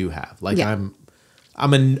that I do have. Like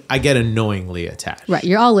I get annoyingly attached. Right.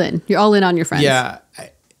 You're all in. You're all in on your friends. Yeah.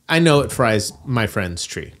 I know it fries my friend's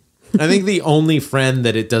tree. I think the only friend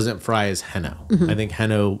that it doesn't fry is Henno. Mm-hmm. I think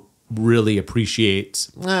Henno really appreciates,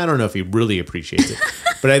 I don't know if he really appreciates it,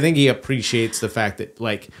 but I think he appreciates the fact that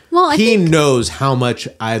he knows how much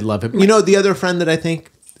I love him. Right. You know, the other friend that I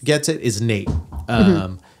think gets it is Nate.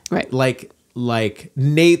 Right. Like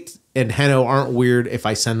Nate and Henno aren't weird if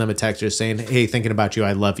I send them a text just saying, hey, thinking about you,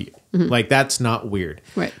 I love you. Mm-hmm. Like, that's not weird.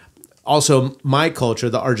 Right. Also, my culture,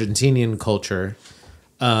 the Argentinian culture.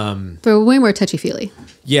 They're way more touchy-feely.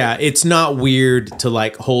 Yeah, it's not weird to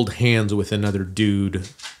like hold hands with another dude,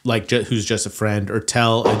 like who's just a friend, or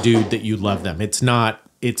tell a dude that you love them. It's not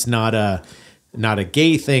a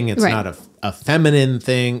gay thing. It's not a feminine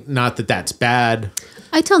thing. Not that that's bad.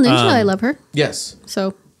 I tell Ninja I love her. Yes.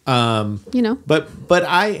 So, you know. But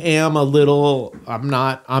I am a little. I'm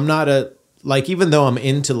not a. Like, even though I'm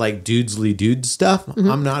into like dudesly dude stuff,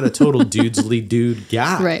 I'm not a total dudesly dude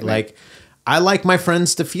guy. Right. Like, I like my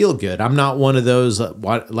friends to feel good. I'm not one of those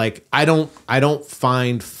I don't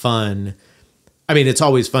find fun. I mean, it's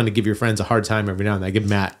always fun to give your friends a hard time every now and then. I give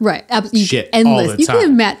Matt shit endless. all the time. You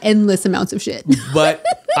give Matt endless amounts of shit. But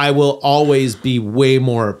I will always be way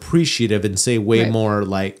more appreciative and say way more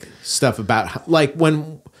like stuff about like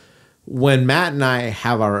when Matt and I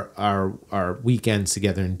have our weekends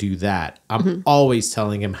together and do that, I'm always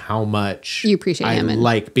telling him how much you appreciate him and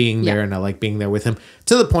like being there, and I like being there with him,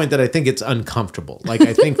 to the point that I think it's uncomfortable. Like,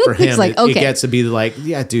 I think for him, like, it gets to be like,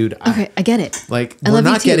 yeah, dude. I get it. Like, we're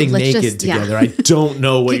not getting naked together. I don't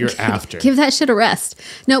know what you're after. Give that shit a rest.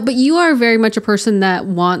 No, but you are very much a person that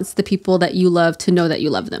wants the people that you love to know that you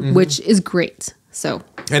love them, which is great. So,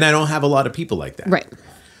 and I don't have a lot of people like that. Right.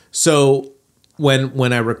 So,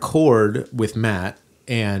 when I record with Matt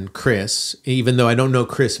and Chris, even though I don't know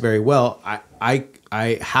Chris very well, I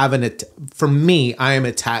haven't. For me, I am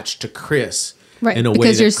attached to Chris in a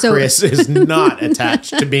way that Chris is not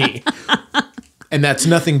attached to me, and that's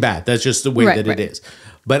nothing bad. That's just the way that it is.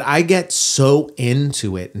 But I get so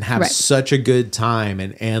into it and have such a good time,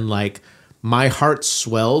 and like my heart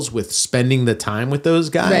swells with spending the time with those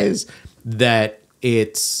guys that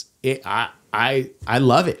I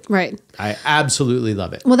love it. Right. I absolutely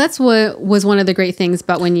love it. Well, that's what was one of the great things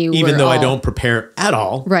about when you even though I don't prepare at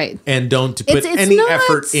all. Right. And don't put any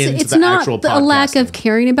effort into the actual podcasting. It's not a lack of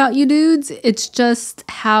caring about you dudes. It's just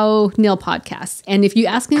how Neil podcasts. And if you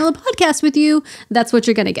ask Neil to podcast with you, that's what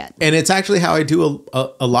you're going to get. And it's actually how I do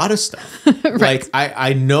a lot of stuff. Like,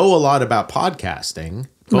 I know a lot about podcasting,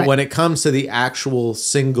 but when it comes to the actual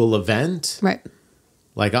single event. Right.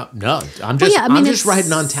 Like, no, I'm just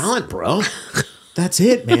riding on talent, bro. That's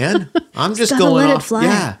it, man. I'm just going off.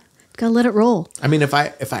 Yeah. Gotta let it roll. I mean, if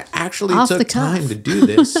I actually took time to do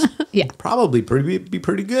this, probably be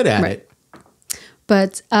pretty good at it.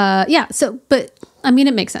 But but I mean,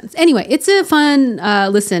 it makes sense. Anyway, it's a fun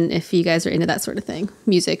listen if you guys are into that sort of thing,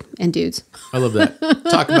 music and dudes. I love that.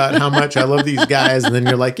 Talk about how much I love these guys, and then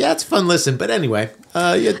you're like, yeah, it's fun listen. But anyway, do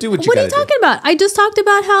what you gotta do. What are you talking about? I just talked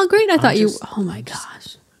about how great I thought you. Oh my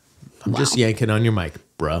gosh. I'm just yanking on your mic,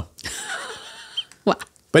 bro. Wow.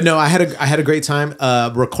 But no, I had a great time.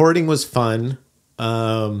 Recording was fun.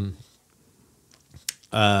 You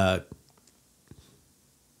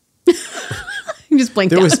just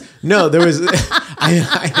blinked out. There was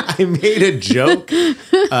I made a joke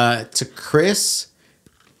to Chris,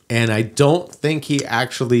 and I don't think he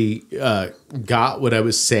actually got what I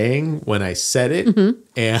was saying when I said it.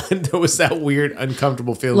 And there was that weird,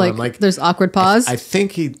 uncomfortable feeling. Like, I'm like, there's awkward pause. I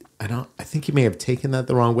think he may have taken that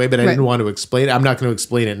the wrong way, but I didn't want to explain it. I'm not going to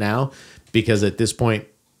explain it now, because at this point,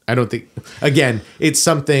 I don't think, again, it's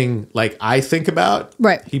something like I think about.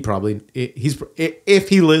 Right. He probably, if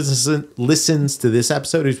he listens to this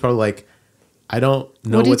episode, he's probably like, I don't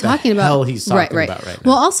know what the hell he's talking about right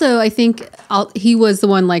now. Well, also, I think he was the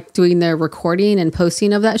one like doing the recording and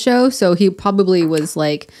posting of that show. So he probably was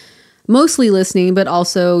like mostly listening, but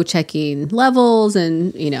also checking levels.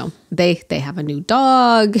 And, you know, they have a new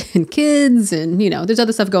dog and kids, and, you know, there's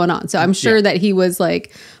other stuff going on. So I'm sure that he was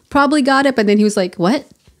like, probably got it. But then he was like, what?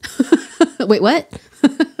 Wait, what?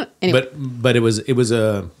 Anyway. But it was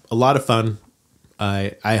a lot of fun.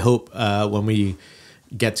 I hope when we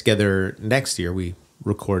get together next year, we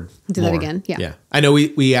record do more. That again. Yeah. I know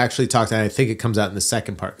we actually talked, and I think it comes out in the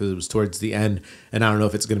second part because it was towards the end, and I don't know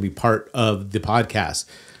if it's going to be part of the podcast,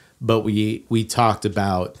 but we talked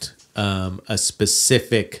about a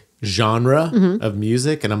specific genre of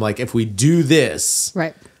music, and I'm like, if we do this,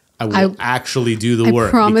 right, I will actually do the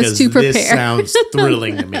work promise to prepare. This sounds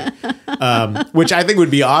thrilling to me. Which I think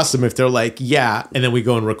would be awesome if they're like, yeah, and then we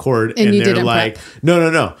go and record, and they're like, prep.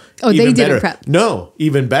 No. Oh, even they better. didn't prep. No,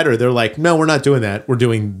 even better. They're like, no, we're not doing that. We're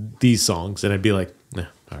doing these songs, and I'd be like, no,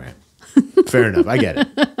 all right, fair enough. I get it.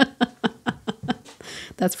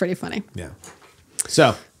 That's pretty funny. Yeah.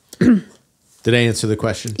 So, did I answer the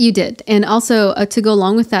question? You did. And also, to go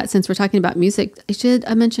along with that, since we're talking about music,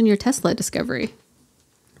 I mention your Tesla discovery.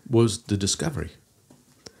 What was the discovery?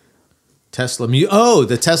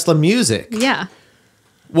 The Tesla music. Yeah.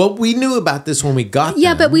 Well, we knew about this when we got them.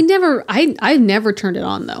 Yeah, but I never turned it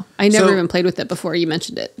on, though. I never even played with it before you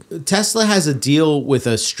mentioned it. Tesla has a deal with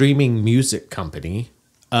a streaming music company.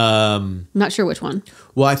 Not sure which one.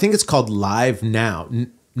 Well, I think it's called Live Now.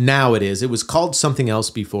 Now it is. It was called something else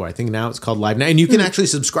before. I think now it's called Live Now. And you can actually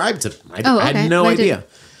subscribe to them. I had no idea.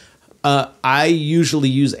 I usually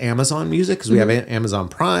use Amazon Music because we have Amazon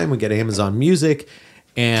Prime. We get Amazon Music.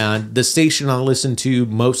 And the station I listen to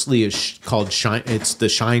mostly is called Shine. It's the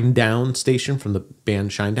Shine Down station from the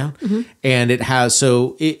band Shine Down. And it has,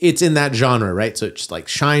 it's in that genre, right? So it's like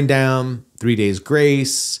Shine Down, 3 Days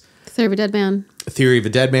Grace. Theory of a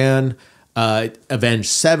Dead Man. Avenged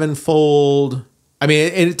Sevenfold. I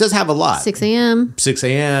mean, it does have a lot. 6 a.m.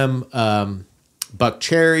 Buck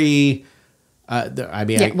Cherry. They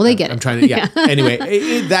get it. I'm trying to,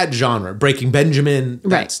 Anyway, that genre. Breaking Benjamin,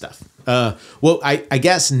 that stuff. Well, I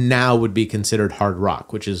guess now would be considered hard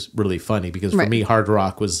rock, which is really funny because for me, hard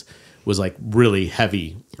rock was like really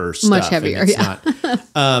heavy or stuff. Much heavier,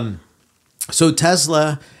 not. So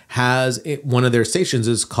Tesla has one of their stations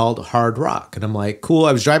is called Hard Rock. And I'm like, cool.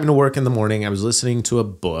 I was driving to work in the morning. I was listening to a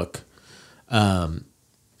book. And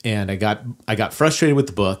I got frustrated with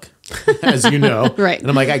the book, as you know. Right. And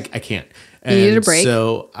I'm like, I can't. And you needed a break.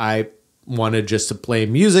 So I wanted just to play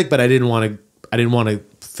music, but I didn't want to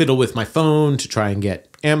fiddle with my phone to try and get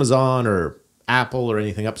Amazon or Apple or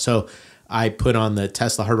anything up. So I put on the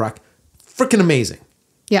Tesla Hard Rock. Freaking amazing.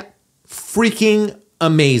 Yeah. Freaking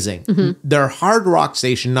amazing. Their hard rock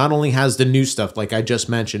station not only has the new stuff like I just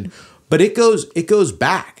mentioned, but it goes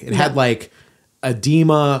back. It had like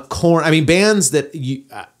Edema, Korn. I mean, bands that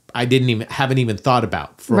I haven't even thought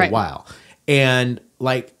about for a while. And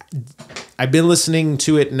like I've been listening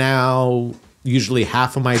to it now, usually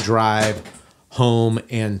half of my drive home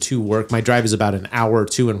and to work. My drive is about an hour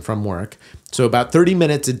to and from work. So about 30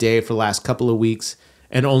 minutes a day for the last couple of weeks.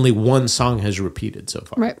 And only one song has repeated so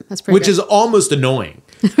far. Right. That's pretty Which good. is almost annoying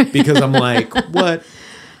because I'm like, what?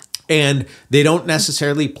 And they don't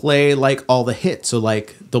necessarily play like all the hits. So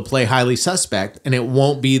like they'll play Highly Suspect and it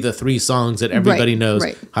won't be the 3 songs that everybody knows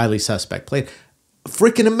Highly Suspect played.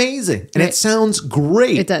 Freaking amazing. And it sounds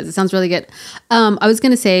great. It does. It sounds really good. I was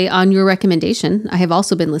going to say on your recommendation, I have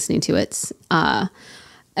also been listening to it. I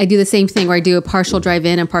do the same thing where I do a partial drive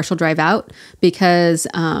in and partial drive out because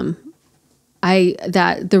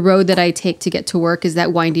the road that I take to get to work is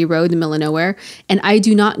that windy road in the middle of nowhere. And I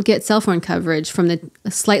do not get cell phone coverage from the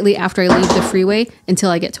slightly after I leave the freeway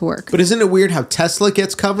until I get to work. But isn't it weird how Tesla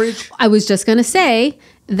gets coverage? I was just going to say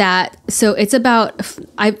that. So it's about,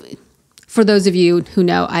 for those of you who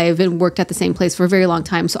know, I have worked at the same place for a very long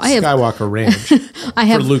time. So I have Skywalker Ranch. I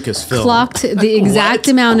have for Lucasfilm. Clocked the exact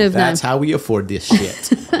amount of That's how we afford this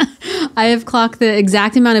shit. I have clocked the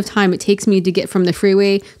exact amount of time it takes me to get from the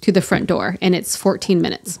freeway to the front door, and it's 14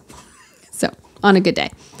 minutes. So on a good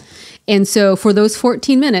day. And so for those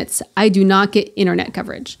 14 minutes, I do not get internet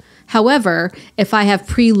coverage. However, if I have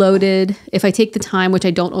preloaded, if I take the time, which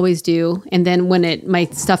I don't always do, and then when my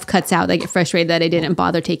stuff cuts out, I get frustrated that I didn't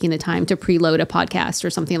bother taking the time to preload a podcast or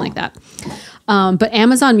something like that. But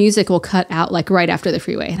Amazon Music will cut out like right after the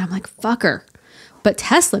freeway. And I'm like, fucker. But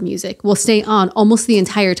Tesla Music will stay on almost the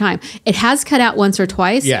entire time. It has cut out once or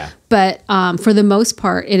twice. Yeah. But for the most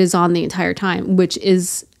part, it is on the entire time, which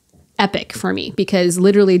is epic for me because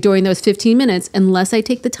literally during those 15 minutes, unless I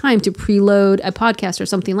take the time to preload a podcast or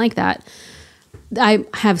something like that, I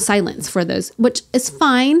have silence for those, which is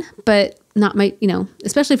fine, but not my,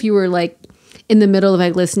 especially if you were like in the middle of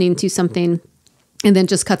like listening to something and then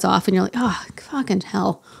just cuts off and you're like, oh, fucking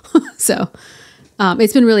hell. So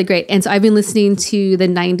it's been really great. And so I've been listening to the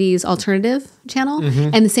 90s alternative channel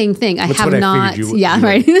and the same thing. I have not.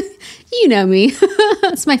 Right. You know me.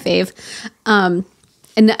 It's my fave.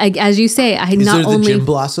 And as you say, I Is not there the only Gin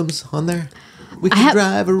Blossoms on there. We can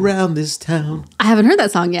drive around this town. I haven't heard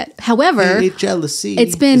that song yet. However, jealousy.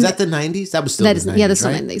 It's been. Is that the 90s? That was still the 90s. Yeah, that's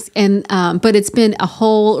still the 90s. And but it's been a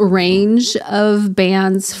whole range of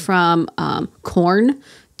bands from Korn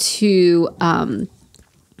to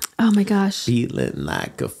oh my gosh. Feeling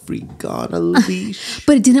like a freak on a leash.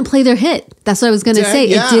 But it didn't play their hit. That's what I was going to say.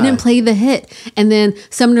 Yeah. It didn't play the hit. And then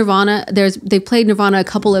some Nirvana, they played Nirvana a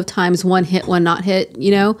couple of times, one hit, one not hit,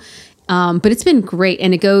 you know? But it's been great.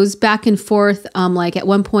 And it goes back and forth. Like at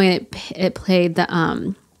one point it played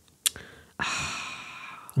the,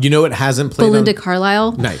 you know, it hasn't played Belinda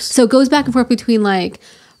Carlisle. Nice. So it goes back and forth between like,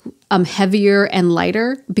 heavier and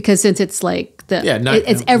lighter, because since it's like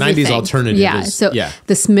it's everything. 90s alternative. Yeah.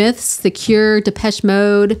 The Smiths, The Cure, Depeche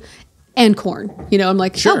Mode, and Korn. You know, I'm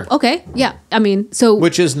like, sure. Oh, okay, yeah. I mean, so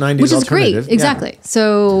which is 90s which is alternative. great, exactly. Yeah.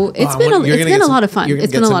 So it's been a lot of fun.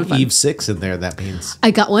 It's been a lot of fun. Eve 6 in there. That means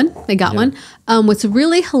I got one. One. What's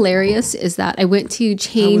really hilarious is that I went to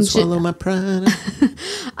change. I swallow my pride.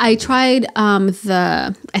 I tried I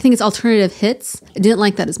think it's alternative hits. I didn't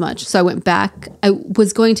like that as much, so I went back. I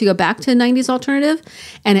was going to go back to 90s alternative,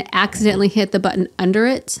 and it accidentally hit the button under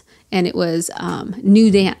it. And it was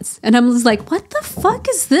New Dance. And I was like, what the fuck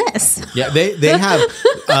is this? Yeah, they have,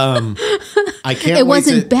 I can't It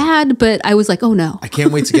wasn't bad, but I was like, oh no. I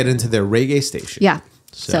can't wait to get into their reggae station. Yeah.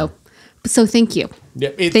 So thank you.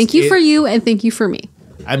 Yeah, thank you for you, and thank you for me.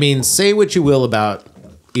 I mean, say what you will about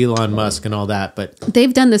Elon Musk and all that, but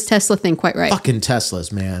they've done this Tesla thing quite right. Fucking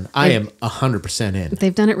Teslas, man. I am 100% in.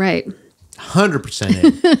 They've done it right.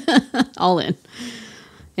 100% in. All in.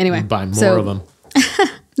 Anyway. Buy more of them.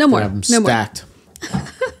 No more. Have them no stacked.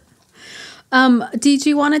 More. Did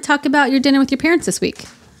you want to talk about your dinner with your parents this week?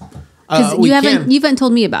 Because you haven't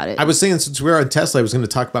told me about it. I was saying, since we're on Tesla, I was going to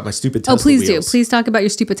talk about my stupid Tesla please wheels. do. Please talk about your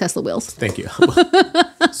stupid Tesla wheels. Thank you.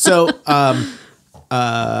 So,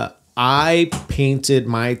 I painted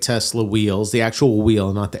my Tesla wheels, the actual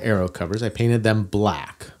wheel, not the aero covers. I painted them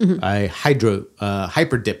black. Mm-hmm. I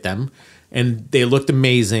hyper dipped them, and they looked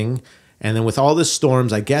amazing. And then with all the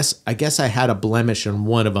storms, I guess I had a blemish on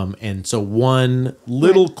one of them, and so one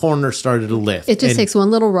little corner started to lift. It just takes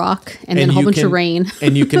one little rock and then a whole bunch of rain.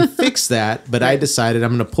 And you can fix that, but I decided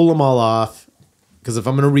I'm going to pull them all off, because if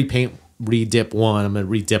I'm going to redip one, I'm going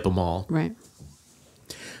to redip them all. Right.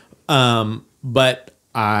 But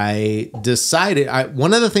I decided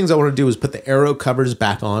one of the things I want to do is put the aero covers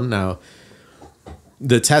back on. Now,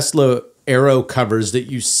 the Tesla aero covers that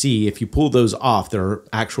you see, if you pull those off, there are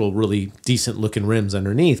actual really decent looking rims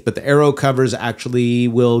underneath, but the aero covers actually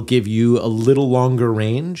will give you a little longer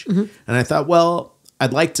range. Mm-hmm. And I thought, well,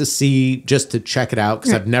 I'd like to see, just to check it out,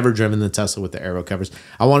 because I've never driven the Tesla with the aero covers.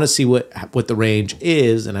 I want to see what the range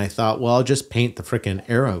is, and I thought, well, I'll just paint the freaking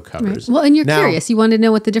aero covers. Right. Well, and you're curious. You want to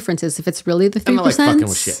know what the difference is, if it's really the 3%. I'm like fucking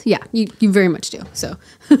with shit. Yeah, you very much do. So.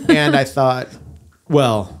 And I thought,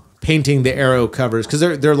 well, painting the aero covers,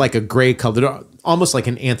 because they're like a gray color, they're almost like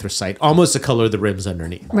an anthracite, almost the color of the rims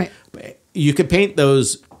underneath. Right. You could paint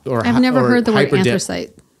those, or I've never heard the word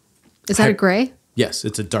anthracite. Is that a gray? Yes,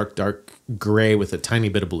 it's a dark gray with a tiny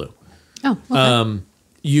bit of blue. Oh, okay.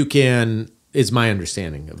 You can, is my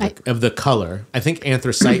understanding of the color. I think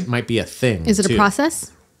anthracite might be a thing. Is it a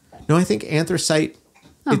process? No, I think anthracite,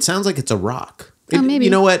 it sounds like it's a rock. Maybe.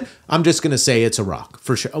 You know what? I'm just going to say it's a rock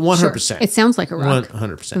for sure. 100%. Sure. It sounds like a rock.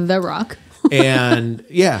 100%. The rock. And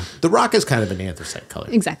yeah, the rock is kind of an anthracite color.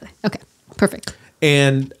 Exactly. Okay. Perfect.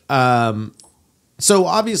 And so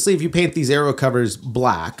obviously, if you paint these aero covers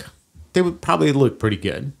black, they would probably look pretty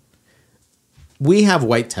good. We have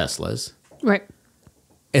white Teslas. Right.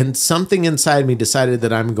 And something inside me decided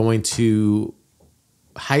that I'm going to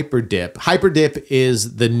hyper dip. Hyper dip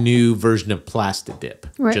is the new version of plastic dip.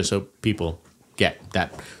 Right. Just so people get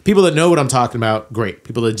that. People that know what I'm talking about, great.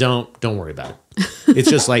 People that don't worry about it. It's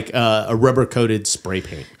just like a rubber coated spray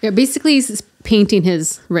paint. Yeah, basically he's painting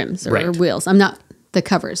his rims or wheels. I'm not the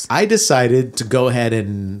covers. I decided to go ahead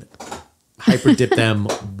and hyper dip them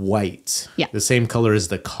white. Yeah. The same color as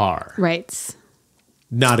the car. Right.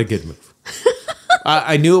 Not a good move.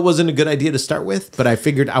 I knew it wasn't a good idea to start with, but I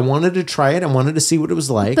figured I wanted to try it. I wanted to see what it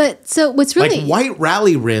was like. But so what's really... Like white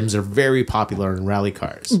rally rims are very popular in rally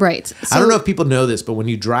cars. Right. So, I don't know if people know this, but when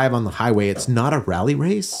you drive on the highway, it's not a rally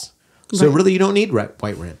race. So really you don't need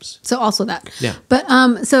white rims. So also that. Yeah. But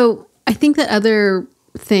so I think that other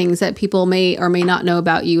things that people may or may not know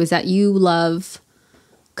about you is that you love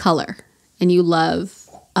color and you love...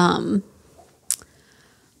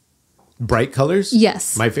 bright colors?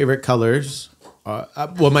 Yes. My favorite colors...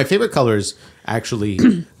 my favorite color is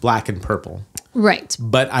actually black and purple. Right.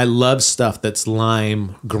 But I love stuff that's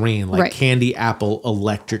lime green, like candy apple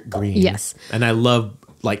electric green. Yes. And I love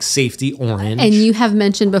like safety orange. And you have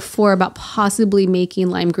mentioned before about possibly making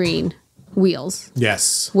lime green wheels.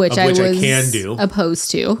 Yes. Which I can do. opposed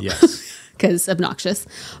to. Yes. because obnoxious.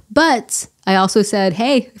 But I also said,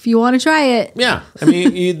 hey, if you want to try it. Yeah. I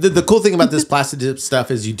mean, the cool thing about this plastic dip stuff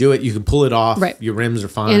is you do it, you can pull it off. Right. Your rims are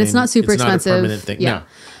fine. And it's not super expensive. Not a permanent thing. Yeah. No.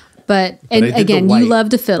 But again, you love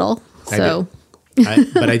to fiddle. So.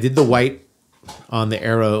 But I did the white on the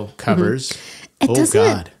Aero covers. Oh,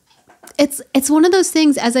 God. It's one of those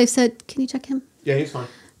things, as I've said. Can you check him? Yeah, he's fine.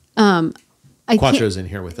 Quattro's in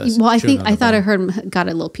here with us. Well, I thought I heard him got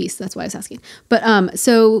a little piece. That's why I was asking. But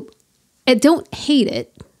so I don't hate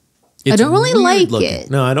it. I don't really like it.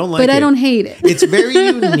 No, I don't like it. But I don't hate it. It's very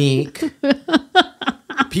unique.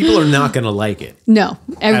 People are not going to like it. No,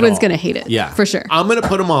 everyone's going to hate it. Yeah. For sure. I'm going to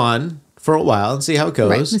put them on for a while and see how it goes.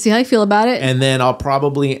 Right. And see how you feel about it. And then I'll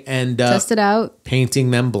probably end up test it out,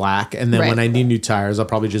 painting them black. And then when I need new tires, I'll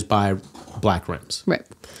probably just buy black rims. Right.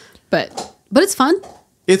 But it's fun.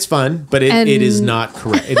 It's fun, but it is not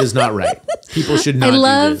correct. It is not right. People should not do this. I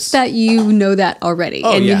love that you know that already,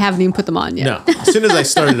 and you haven't even put them on yet. No. As soon as I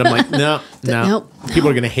started, I'm like, no. Nope. People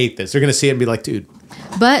are going to hate this. They're going to see it and be like, dude,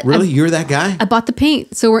 but really? You're that guy? I bought the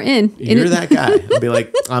paint, so we're in. You're that guy. I'll be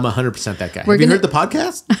like, I'm 100% that guy. Have you heard the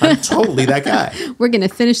podcast? I'm totally that guy. We're going to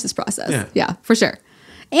finish this process. Yeah, for sure.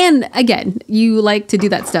 And again, you like to do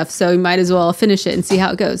that stuff, so you might as well finish it and see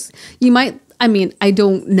how it goes. You might... I mean, I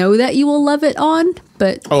don't know that you will love it on,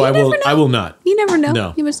 but I will. I will not. You never know.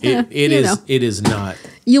 No, you just gonna, it is not.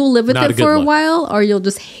 You'll live with it for a while, or you'll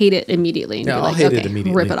just hate it immediately. And be I'll like, hate it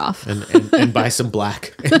immediately. Rip it off and buy some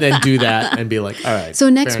black, and then do that, and be like, all right.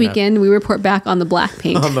 So next weekend we report back on the black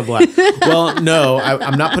paint. On the black. Well, no,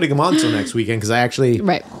 I'm not putting them on until next weekend because I actually you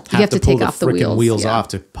have to take off the wheels off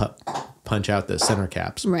to punch out the center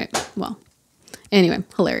caps. Right. Well, anyway,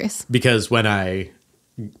 hilarious. Because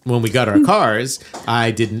when we got our cars,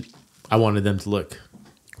 I wanted them to look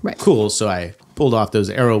cool, so I pulled off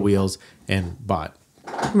those Aero wheels and bought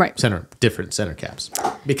different center caps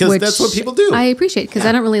because that's what people do. I appreciate because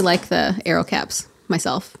I don't really like the Aero caps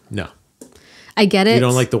myself. No, I get it. You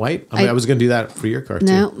don't like the white? I was going to do that for your car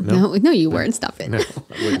too. No, you weren't. Stop it. No,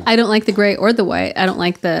 I don't like the gray or the white. I don't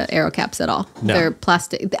like the Aero caps at all. No. They're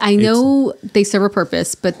plastic. I know they serve a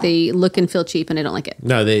purpose, but they look and feel cheap, and I don't like it.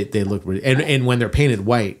 No, they look really, and when they're painted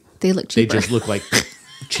white, they look cheaper. They just look like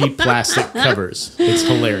cheap plastic covers. It's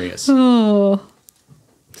hilarious. Oh.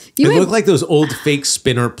 They look like those old fake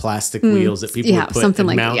spinner plastic wheels that people would put something and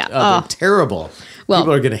like mount. that. They're terrible. Well,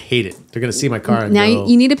 people are going to hate it. They're going to see my car and now go,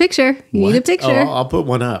 you need a picture. You need a picture. Oh, I'll put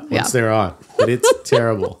one up once they're on. But it's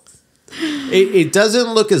terrible. It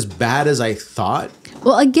doesn't look as bad as I thought.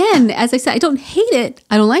 Well, again, as I said, I don't hate it.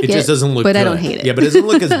 I don't like it. It just doesn't look but good. I don't hate it. Yeah, but it doesn't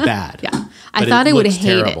look as bad. Yeah. I thought I would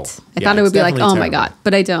hate it. I thought it would be like, oh my God.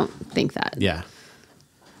 But I don't think that. Yeah.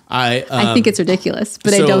 I think it's ridiculous,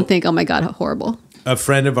 but I don't think, oh my God, how horrible. A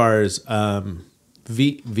friend of ours,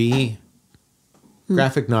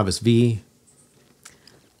 graphic novice, VS?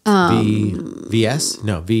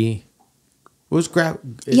 No, V. What was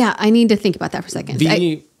Yeah, I need to think about that for a second. I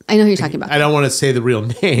know who you're talking about. I don't want to say the real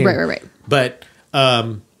name. Right. But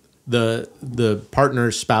the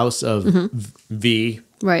partner spouse of V.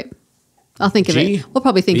 Right. I'll think of it. We'll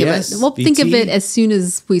probably think of it. We'll think of it as soon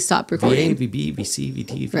as we stop recording. VA, VB, VC,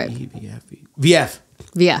 VT, VE, VF.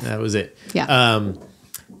 VF. That was it. Yeah.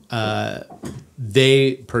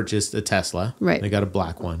 They purchased a Tesla. Right. They got a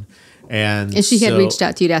black one. And she had reached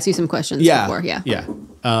out to you to ask you some questions before. Yeah. Yeah.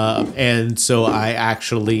 And so I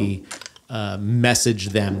actually messaged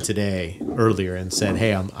them today earlier and said,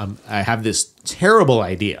 hey, I have this terrible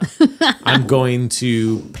idea. I'm going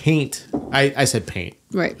to paint. I said paint.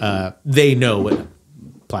 Right. They know what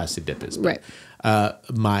plastic dip is. Right.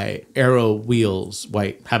 My Aero wheels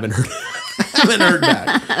white haven't heard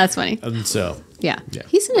back. That's funny. And so yeah,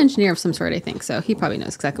 he's an engineer of some sort, I think. So he probably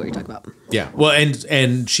knows exactly what you're talking about. Yeah. Well,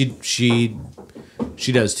 and she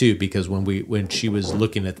does too, because when she was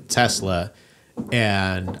looking at the Tesla,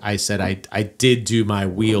 and I said I did do my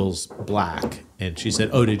wheels black, and she said,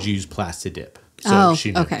 "Oh, did you use plastic dip?" So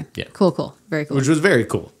she knew. Okay. Yeah. Cool. Very cool. Which was very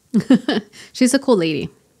cool. She's a cool lady.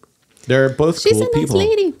 They're both cool people. She's a nice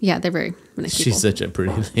lady. Yeah, they're very nice people. She's such a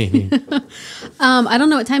pretty lady. I don't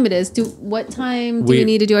know what time it is. What time do we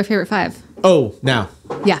need to do our favorite 5? Oh, now.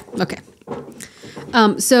 Yeah. Okay.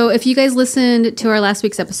 So if you guys listened to our last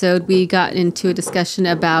week's episode, we got into a discussion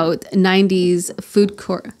about 90s food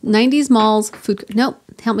court, 90s malls food. Nope.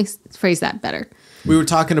 Help me phrase that better. We were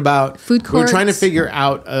talking about food courts. We were trying to figure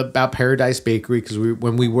out about Paradise Bakery because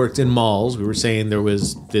when we worked in malls, we were saying there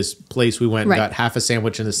was this place we went and got half a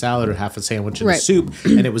sandwich and a salad or half a sandwich and a soup,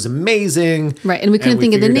 and it was amazing. Right, and we couldn't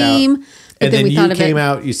think of the name. And then you came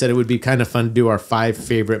out. You said it would be kind of fun to do our 5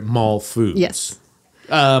 favorite mall foods. Yes.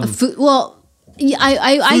 Well,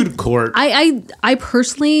 food court. I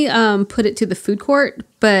personally put it to the food court,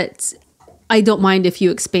 but I don't mind if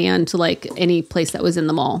you expand to like any place that was in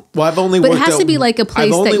the mall. Well, but it has to be like a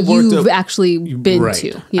place that you've actually been to.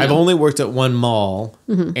 You know? I've only worked at one mall,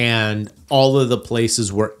 and all of the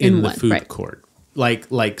places were in the food court.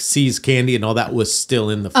 Like C's Candy and all that was still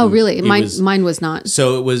in the food. Oh, really? Mine was not.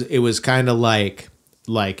 So it was kind of like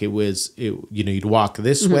you'd walk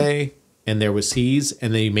this way, and there was C's,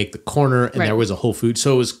 and then you make the corner, and there was a Whole Foods.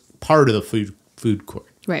 So it was part of the food court.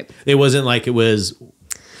 Right. It wasn't like it was.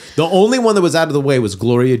 The only one that was out of the way was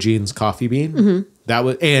Gloria Jean's Coffee Bean. That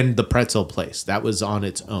was, and the pretzel place that was on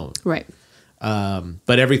its own. Right.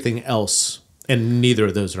 But everything else, and neither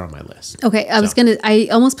of those are on my list. Okay, I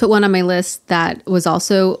almost put one on my list that was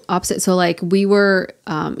also opposite. So like we were,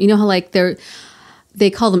 you know how like they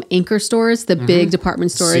call them anchor stores, the big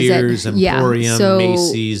department stores. Sears, Emporium,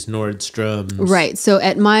 Macy's, Nordstrom's. Right. So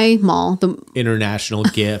at my mall, the International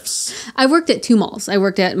Gifts. I worked at two malls. I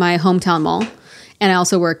worked at my hometown mall. And I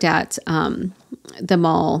also worked at the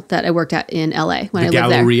mall that I worked at in LA when I lived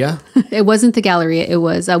Galleria? there. It wasn't the Galleria. It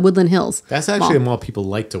was Woodland Hills. That's actually a mall people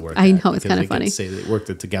like to work at. I know, it's kind of funny. They say they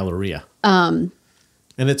worked at the Galleria. And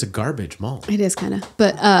it's a garbage mall. It is kind of.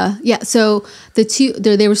 But yeah, so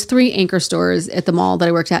there was three anchor stores at the mall that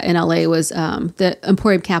I worked at in LA. Was the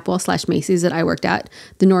Emporium Capitol / Macy's that I worked at,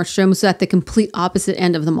 the Nordstrom, so at the complete opposite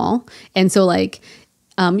end of the mall. And so like...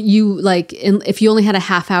 if you only had a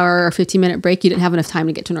half hour or 15-minute break, you didn't have enough time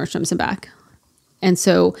to get to Nordstrom's and back. And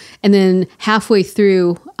then halfway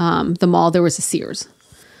through the mall, there was a Sears.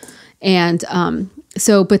 And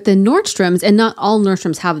but the Nordstrom's, and not all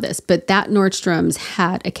Nordstrom's have this, but that Nordstrom's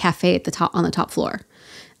had a cafe at the top, on the top floor.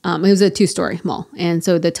 It was a 2-story mall. And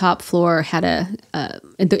so the top floor had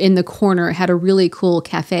in the corner, it had a really cool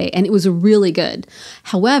cafe, and it was really good.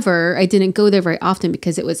 However, I didn't go there very often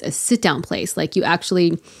because it was a sit down place. Like you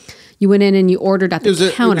went in and you ordered at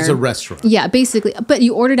the counter. It was a restaurant. Yeah, basically. But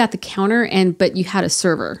you ordered at the counter but you had a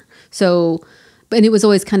server. And it was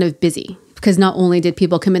always kind of busy because not only did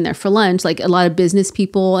people come in there for lunch, like a lot of business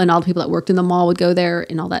people and all the people that worked in the mall would go there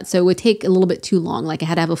and all that. So it would take a little bit too long. Like I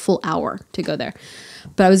had to have a full hour to go there.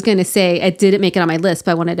 But I was going to say, I didn't make it on my list,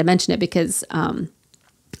 but I wanted to mention it because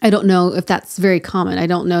I don't know if that's very common. I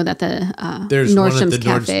don't know that the Nordstrom's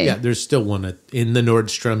cafe. There's still one in the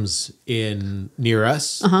Nordstrom's near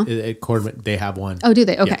us. At Corbin, they have one. Oh, do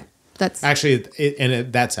they? Okay. Yeah. That's actually,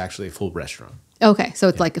 that's actually a full restaurant. Okay, so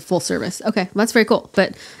it's like a full service. Okay, well, that's very cool.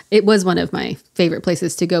 But it was one of my favorite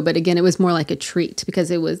places to go. But again, it was more like a treat because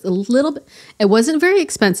it was a little bit, it wasn't very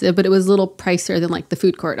expensive, but it was a little pricier than like the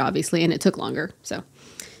food court, obviously, and it took longer. So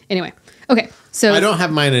anyway, okay. So I don't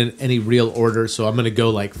have mine in any real order, so I'm going to go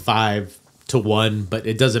like 5 to 1, but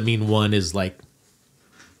it doesn't mean one is like,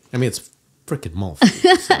 I mean, it's freaking mall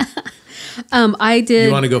food. So. I did.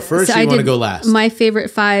 You want to go first or you want to go last? My favorite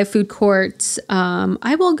 5 food courts.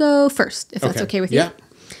 I will go first, if that's okay with you. Yeah.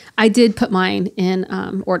 I did put mine in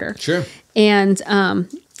order. Sure. And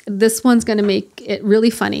this one's going to make it really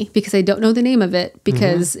funny because I don't know the name of it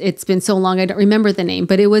because it's been so long I don't remember the name.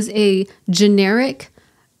 But it was a generic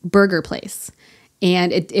burger place.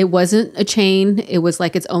 And it wasn't a chain. It was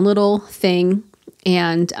like its own little thing.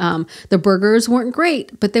 And the burgers weren't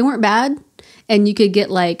great, but they weren't bad. And you could get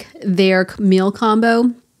like their meal combo.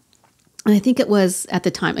 And I think it was at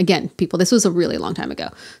the time, again, people, this was a really long time ago.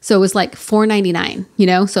 So it was like $4.99, you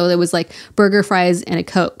know? So there was like burger, fries, and a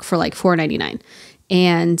Coke for like $4.99.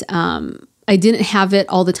 And I didn't have it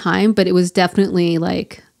all the time, but it was definitely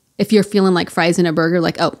like, if you're feeling like fries and a burger,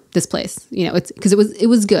 like, oh, this place, you know, it's because it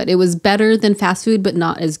was good. It was better than fast food, but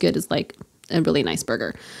not as good as like a really nice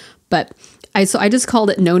burger. But I just called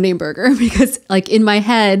it No Name Burger because like in my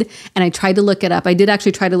head, and I tried to look it up. I did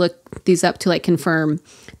actually try to look these up to like confirm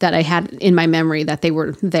that I had in my memory that they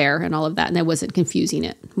were there and all of that. And I wasn't confusing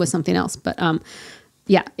it with something else. But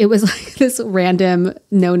yeah, it was like this random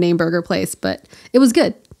No Name Burger place, but it was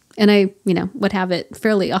good. And I, would have it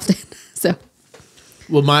fairly often. So.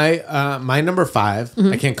 Well, my number 5,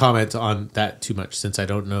 I can't comment on that too much since I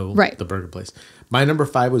don't know the burger place. My number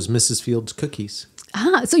 5 was Mrs. Fields Cookies.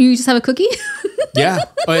 Ah, so you just have a cookie? Yeah.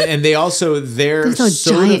 And they also, their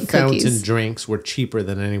soda fountain drinks were cheaper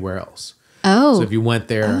than anywhere else. Oh. So if you went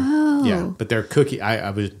there, yeah. But their cookie, I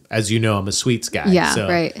was, as you know, I'm a sweets guy. Yeah, so,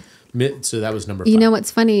 right. So that was number 5. You know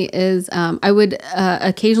what's funny is I would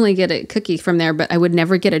occasionally get a cookie from there, but I would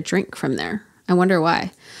never get a drink from there. I wonder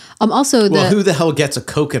why. Also, who the hell gets a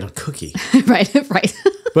Coke and a cookie? right.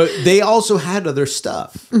 But they also had other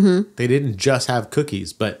stuff. They didn't just have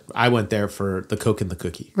cookies, but I went there for the Coke and the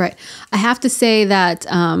cookie. Right. I have to say that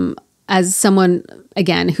as someone,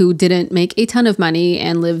 again, who didn't make a ton of money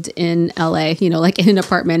and lived in LA, you know, like in an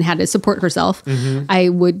apartment, had to support herself, I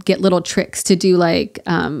would get little tricks to do, like,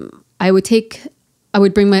 I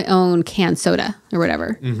would bring my own canned soda or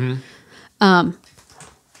whatever. And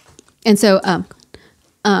so,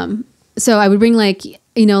 so I would bring, like,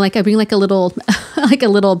 you know, like I bring like a little, like a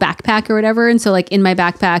little backpack or whatever. And so like in my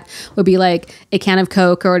backpack would be like a can of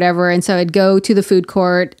Coke or whatever. And so I'd go to the food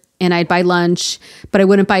court and I'd buy lunch, but I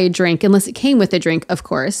wouldn't buy a drink unless it came with a drink, of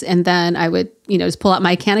course. And then I would, you know, just pull out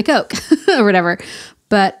my can of Coke or whatever.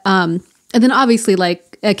 But, and then obviously,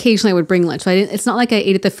 like, occasionally I would bring lunch. So it's not like I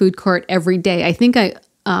ate at the food court every day. I think I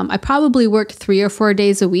probably worked 3 or 4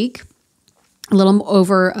 days a week, a little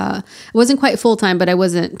over, it wasn't quite full time, but I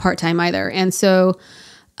wasn't part time either. And so,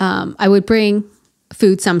 I would bring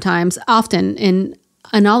food sometimes, often, and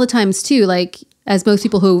all the times too, like, as most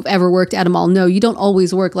people who've ever worked at a mall know, you don't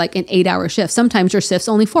always work like an 8-hour shift. Sometimes your shift's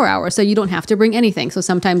only 4 hours, so you don't have to bring anything. So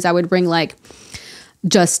sometimes I would bring like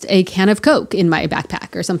just a can of Coke in my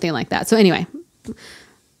backpack or something like that. So anyway,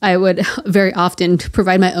 I would very often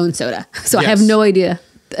provide my own soda. So I have no idea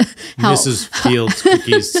how Mrs. Fields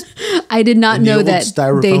cookies. I did not know that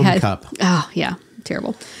they had cup. Oh yeah,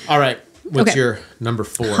 terrible. All right. What's your number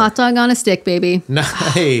 4? Hot dog on a stick, baby.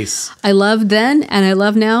 Nice. I loved then and I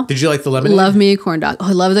love now. Did you like the lemonade? Love me a corn dog. Oh,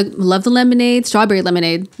 I love the lemonade, strawberry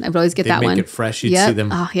lemonade. I would always get that one. Make it fresh. You'd see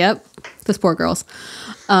them. Oh, yep. Those poor girls.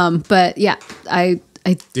 But yeah, I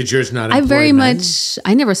did yours not? I very much.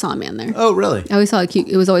 I never saw a man there. Oh, really? I always saw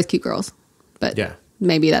it was always cute girls. But yeah,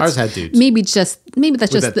 maybe that's ours had dudes. Maybe that's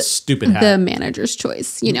just the stupid hat. The manager's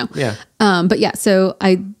choice. You know. Yeah. But yeah, so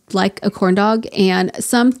I like a corn dog and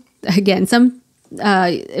some. If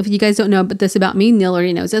you guys don't know but this about me, Neil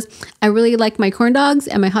already knows this. I really like my corn dogs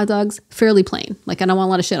and my hot dogs fairly plain. Like, I don't want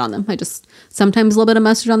a lot of shit on them. I just sometimes a little bit of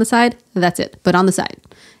mustard on the side. That's it. But on the side,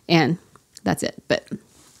 and that's it. But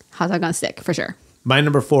hot dog on a stick for sure. My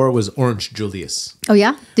number 4 was Orange Julius. Oh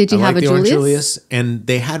yeah, did you have a Julius? Orange Julius, and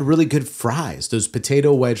they had really good fries. Those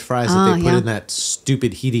potato wedge fries that they put in that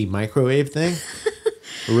stupid heaty microwave thing.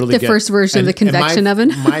 Really the first version of the convection oven.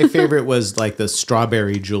 My favorite was like the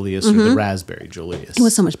strawberry Julius or the raspberry Julius. It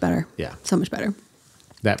was so much better. Yeah. So much better.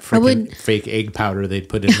 That freaking fake egg powder they'd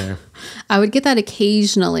put in there. I would get that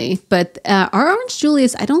occasionally, but our Orange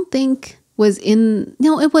Julius, I don't think was in,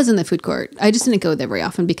 no, it was in the food court. I just didn't go there very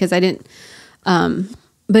often because I didn't,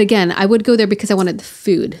 but again, I would go there because I wanted the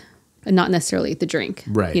food and not necessarily the drink.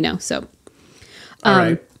 Right. You know, so. All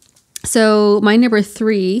right. So my number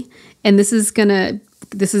 3, and this is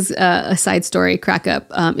a side story crack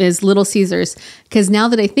up, is Little Caesars. Because now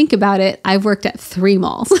that I think about it, I've worked at 3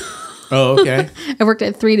 malls. Oh, okay. I've worked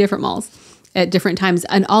at 3 different malls at different times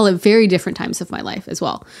and all at very different times of my life as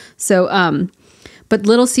well. So, but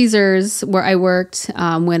Little Caesars, where I worked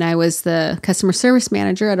when I was the customer service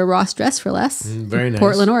manager at a Ross Dress for Less, very nice.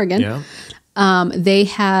 Portland, Oregon. Yeah. They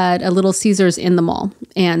had a Little Caesars in the mall.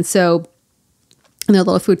 And so, their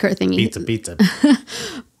little food cart thingy. Pizza.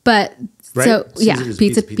 But right? so Caesar's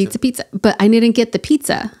pizza. But I didn't get the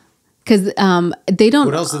pizza because they don't.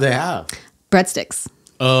 What else do they have? Breadsticks.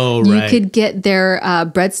 Oh, right. You could get their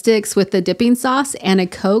breadsticks with the dipping sauce and a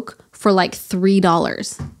Coke for like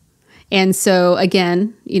 $3. And so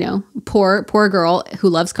again, you know, poor girl who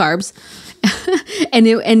loves carbs. and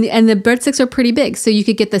the breadsticks are pretty big. So you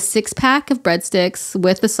could get the 6-pack of breadsticks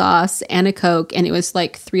with the sauce and a Coke, and it was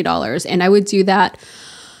like $3. And I would do that,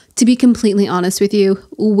 to be completely honest with you,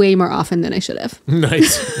 way more often than I should have.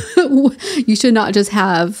 Nice. You should not just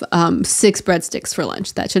have 6 breadsticks for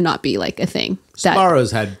lunch. That should not be like a thing.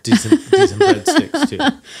 Sbarro's had decent breadsticks too.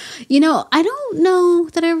 You know, I don't know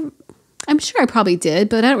that I'm sure I probably did,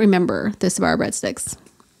 but I don't remember the Sbarro breadsticks.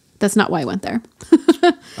 That's not why I went there.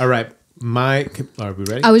 All right. Are we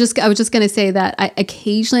ready? I was just going to say that I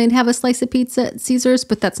occasionally have a slice of pizza at Caesar's,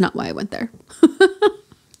 but that's not why I went there.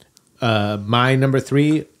 My number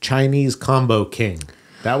 3, Chinese Combo King.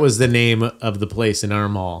 That was the name of the place in our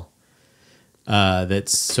mall that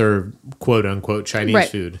served quote unquote Chinese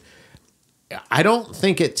food. I don't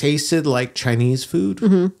think it tasted like Chinese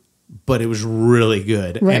food, but it was really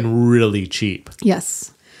good and really cheap.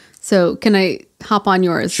 Yes. So can I hop on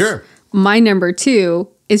yours? Sure. My number 2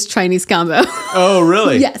 is Chinese Combo. Oh,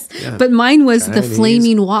 really? Yes. Yeah. But mine was the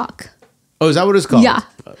Flaming Wok. Oh, is that what it's called? Yeah.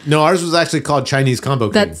 No, ours was actually called Chinese Combo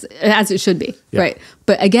King. That's as it should be. Yeah. Right.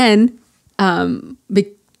 But again, and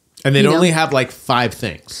they'd only have like 5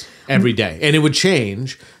 things every day. And it would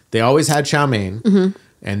change. They always had chow mein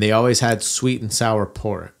and they always had sweet and sour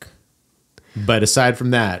pork. But aside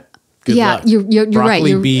from that, Good luck. You're right.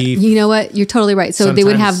 Beef, you know what? You're totally right. So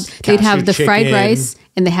they'd have the fried rice,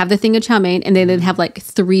 and they have the thing of chow mein, and then they'd have like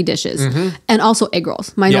 3 dishes, and also egg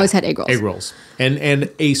rolls. Mine always had egg rolls. Egg rolls and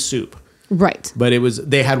a soup. Right. But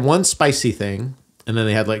they had one spicy thing, and then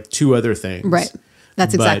they had like 2 other things. Right.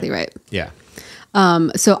 That's exactly right. Yeah.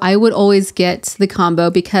 So I would always get the combo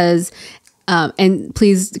because, and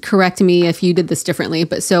please correct me if you did this differently,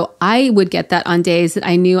 but so I would get that on days that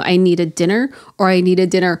I knew I needed dinner or I needed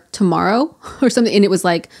dinner tomorrow or something. And it was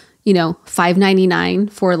like,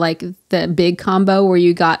 $5.99 for like the big combo where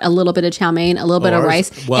you got a little bit of chow mein, a little bit of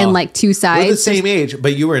rice, and like 2 sides. We're the same age,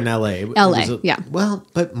 but you were in LA. Yeah. Well,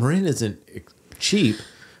 but Marin isn't cheap.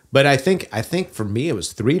 But I think for me it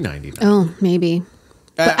was $3.99. Oh, maybe.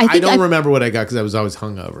 I don't remember what I got because I was always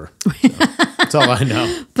hungover. So that's all I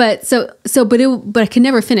know. But I could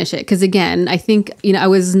never finish it because again, I think I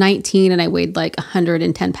was 19 and I weighed like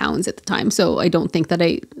 110 pounds at the time. So I don't think that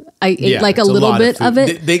I ate like a little bit of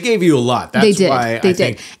it. They gave you a lot. That's why I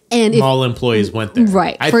think and mall employees went there.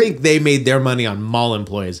 Right. I think they made their money on mall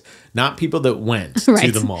employees, not people that went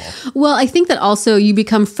to the mall. Well, I think that also you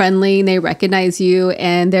become friendly and they recognize you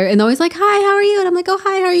and they're always like, "Hi, how are you?" And I'm like, "Oh,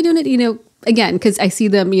 hi, how are you doing it?" Again, because I see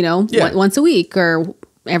them, once a week or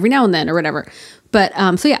every now and then or whatever. But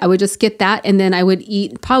so yeah, I would just get that, and then I would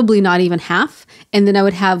eat probably not even half, and then I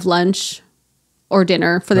would have lunch or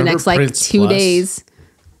dinner for the next like Prince 2 days.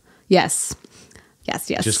 Yes.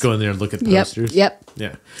 Just go in there and look at the posters. Yep.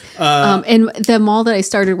 Yeah. And the mall that I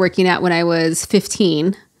started working at when I was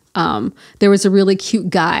 15. There was a really cute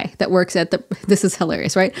guy that works at this is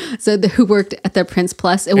hilarious, right? So who worked at the Prince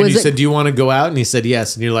Plus. You said, "Do you want to go out?" And he said,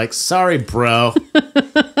 "Yes." And you're like, "Sorry, bro.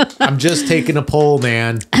 I'm just taking a poll,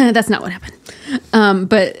 man." That's not what happened.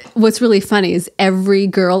 But what's really funny is every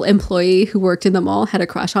girl employee who worked in the mall had a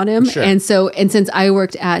crush on him. Sure. And since I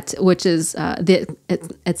worked at, which is the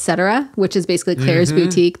et cetera, which is basically Claire's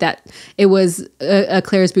Boutique, that it was a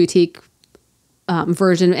Claire's Boutique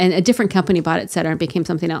version, and a different company bought it, et cetera, and became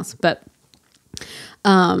something else. But,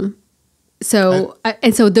 so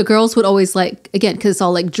the girls would always like, again, cause it's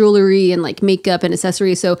all like jewelry and like makeup and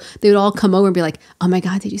accessories. So they would all come over and be like, "Oh my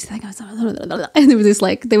God, did you see that guy?" And they were just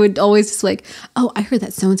like, they would always just like, "Oh, I heard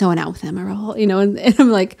that so-and-so went out with him," or, and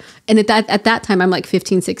I'm like, and at that time I'm like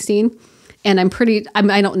 15, 16. And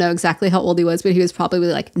I don't know exactly how old he was, but he was probably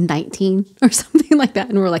like 19 or something like that.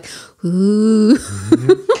 And we're like, ooh.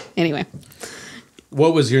 Anyway.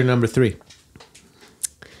 What was your number 3?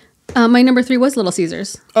 My number 3 was Little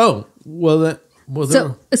Caesars. Oh, well,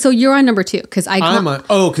 so you're on number 2 because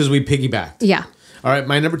because we piggybacked. Yeah. All right,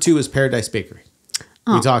 my number 2 is Paradise Bakery.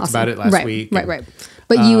 We talked about it last week. Right.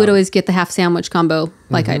 But you would always get the half sandwich combo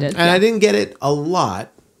like I did. And I didn't get it a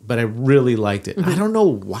lot, but I really liked it. I don't know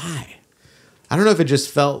why. I don't know if it just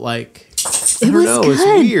felt like it was good. It was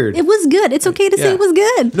weird. It was good. It's okay to say it was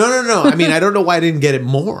good. No. I mean, I don't know why I didn't get it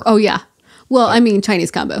more. Oh yeah. Well, I mean,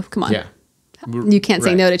 Chinese combo. Come on. Yeah. You can't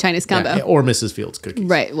say no to Chinese combo. Yeah. Or Mrs. Fields cookies.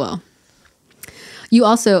 Right. Well, you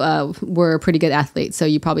also were a pretty good athlete, so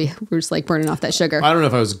you probably were just like burning off that suger. I don't know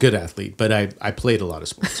if I was a good athlete, but I played a lot of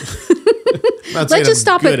sports. Let's just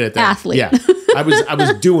stop at athlete. Yeah. I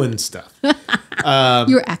was doing stuff.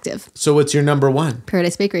 You were active. So what's your number 1?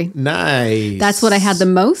 Paradise Bakery. Nice. That's what I had the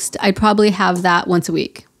most. I'd probably have that once a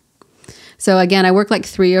week. So again, I work like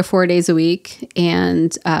 3 or 4 days a week.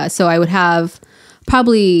 And so I would have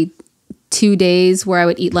probably 2 days where I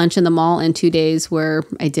would eat lunch in the mall and 2 days where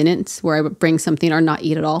I didn't, where I would bring something or not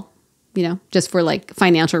eat at all, just for like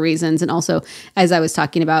financial reasons. And also, as I was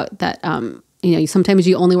talking about that, sometimes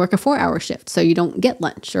you only work a 4-hour shift, so you don't get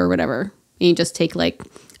lunch or whatever. And you just take like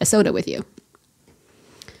a soda with you.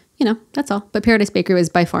 That's all. But Paradise Bakery was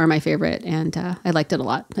by far my favorite, and I liked it a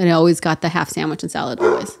lot. And I always got the half sandwich and salad,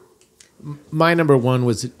 always. My number 1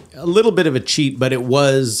 was a little bit of a cheat, but it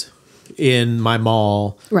was in my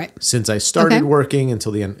mall since I started working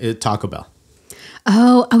until the end. Taco Bell.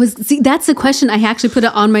 Oh, that's the question I actually put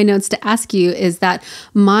it on my notes to ask you, is that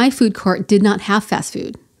my food court did not have fast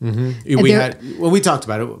food. Mm-hmm. We talked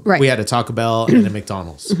about it. Right. We had a Taco Bell and a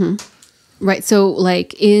McDonald's. Mm-hmm. Right. So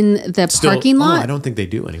like in the parking lot. I don't think they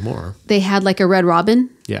do anymore. They had like a Red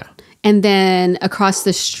Robin. Yeah. And then across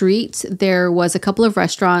the street, there was a couple of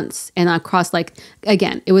restaurants, and across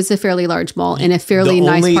again, it was a fairly large mall in a fairly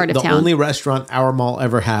nice part of town. The only restaurant our mall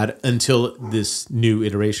ever had until this new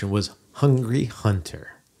iteration was Hungry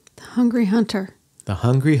Hunter. The Hungry Hunter. The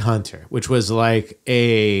Hungry Hunter, which was like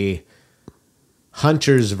a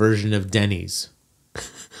Hunter's version of Denny's.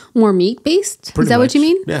 More meat-based? Is that what you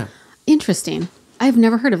mean? Yeah. Interesting. I've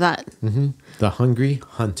never heard of that. Mm-hmm. The Hungry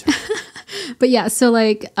Hunter. But yeah, so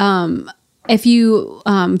if you,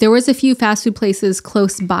 there was a few fast food places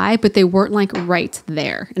close by, but they weren't like right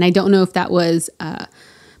there. And I don't know if that was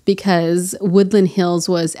because Woodland Hills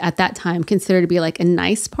was at that time considered to be like a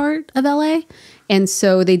nice part of LA. And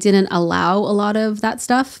so they didn't allow a lot of that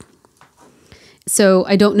stuff. So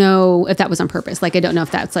I don't know if that was on purpose. Like, I don't know if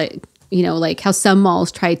that's like, you know, like how some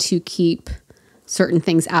malls try to keep certain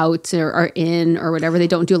things out or in or whatever. They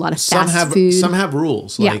don't do a lot of fast food. Some have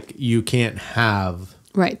rules. Yeah. Like you can't have.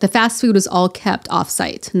 Right. The fast food was all kept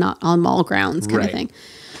off-site, not on mall grounds kind of thing.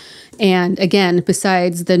 And again,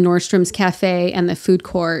 besides the Nordstrom's Cafe and the food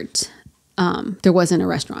court, there wasn't a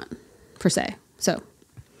restaurant per se. So,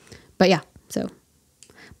 but yeah, so.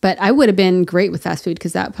 But I would have been great with fast food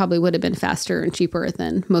because that probably would have been faster and cheaper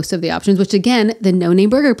than most of the options, which again, the No Name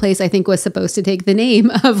Burger place, I think was supposed to take the name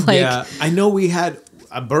of like. Yeah, I know we had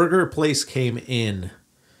a burger place came in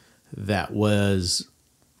that was,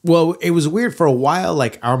 well, it was weird for a while.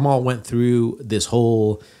 Like our mall went through this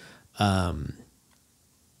whole kind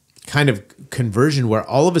of conversion where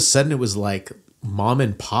all of a sudden it was like mom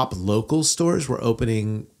and pop local stores were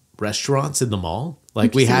opening restaurants in the mall.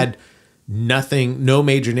 Like we had nothing, no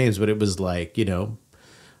major names, but it was like, you know,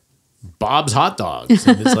 Bob's Hot Dogs.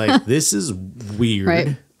 And it's like, this is weird.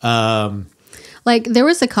 Right. Like there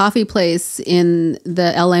was a coffee place in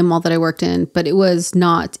the LA mall that I worked in, but it was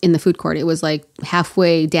not in the food court. It was like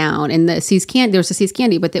halfway down and there was a See's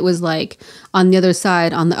Candy, but it was like on the other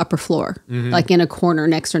side on the upper floor, like in a corner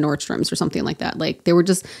next to Nordstrom's or something like that. Like they were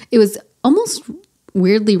just, it was almost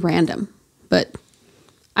weirdly random, but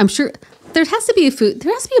I'm sure there has to be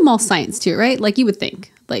a mall science to it, right? Like you would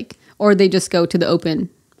think, like, or they just go to the open.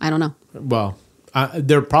 I don't know. Well,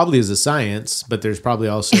 there probably is a science, but there's probably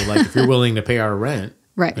also like if you're willing to pay our rent,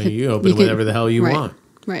 right? You open whatever the hell you want,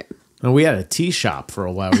 right? And we had a tea shop for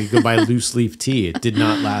a while. We could buy loose leaf tea. It did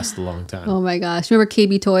not last a long time. Oh my gosh! Remember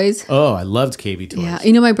KB Toys? Oh, I loved KB Toys. Yeah,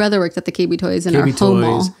 you know my brother worked at the KB Toys in our home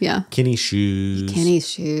mall. Yeah, Kenny's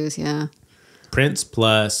Shoes. Yeah. Prince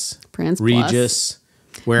Plus. Regis.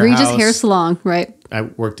 Warehouse. Regis Hair Salon, right? I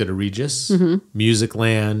worked at a Regis. Music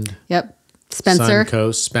Land. Yep. Spencer.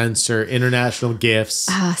 Suncoast, Spencer, International Gifts.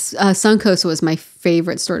 Suncoast was my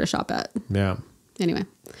favorite store to shop at. Yeah. Anyway.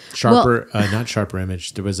 Not Sharper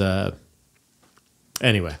Image. There was a...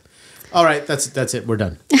 Anyway. All right. That's it. We're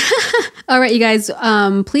done. All right, you guys.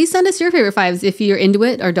 Please send us your favorite fives if you're into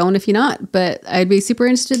it or don't if you're not. But I'd be super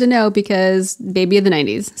interested to know because baby of the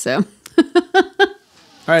 90s. So...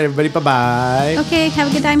 All right, everybody. Bye-bye. Okay, have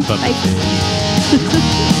a good time. Bye.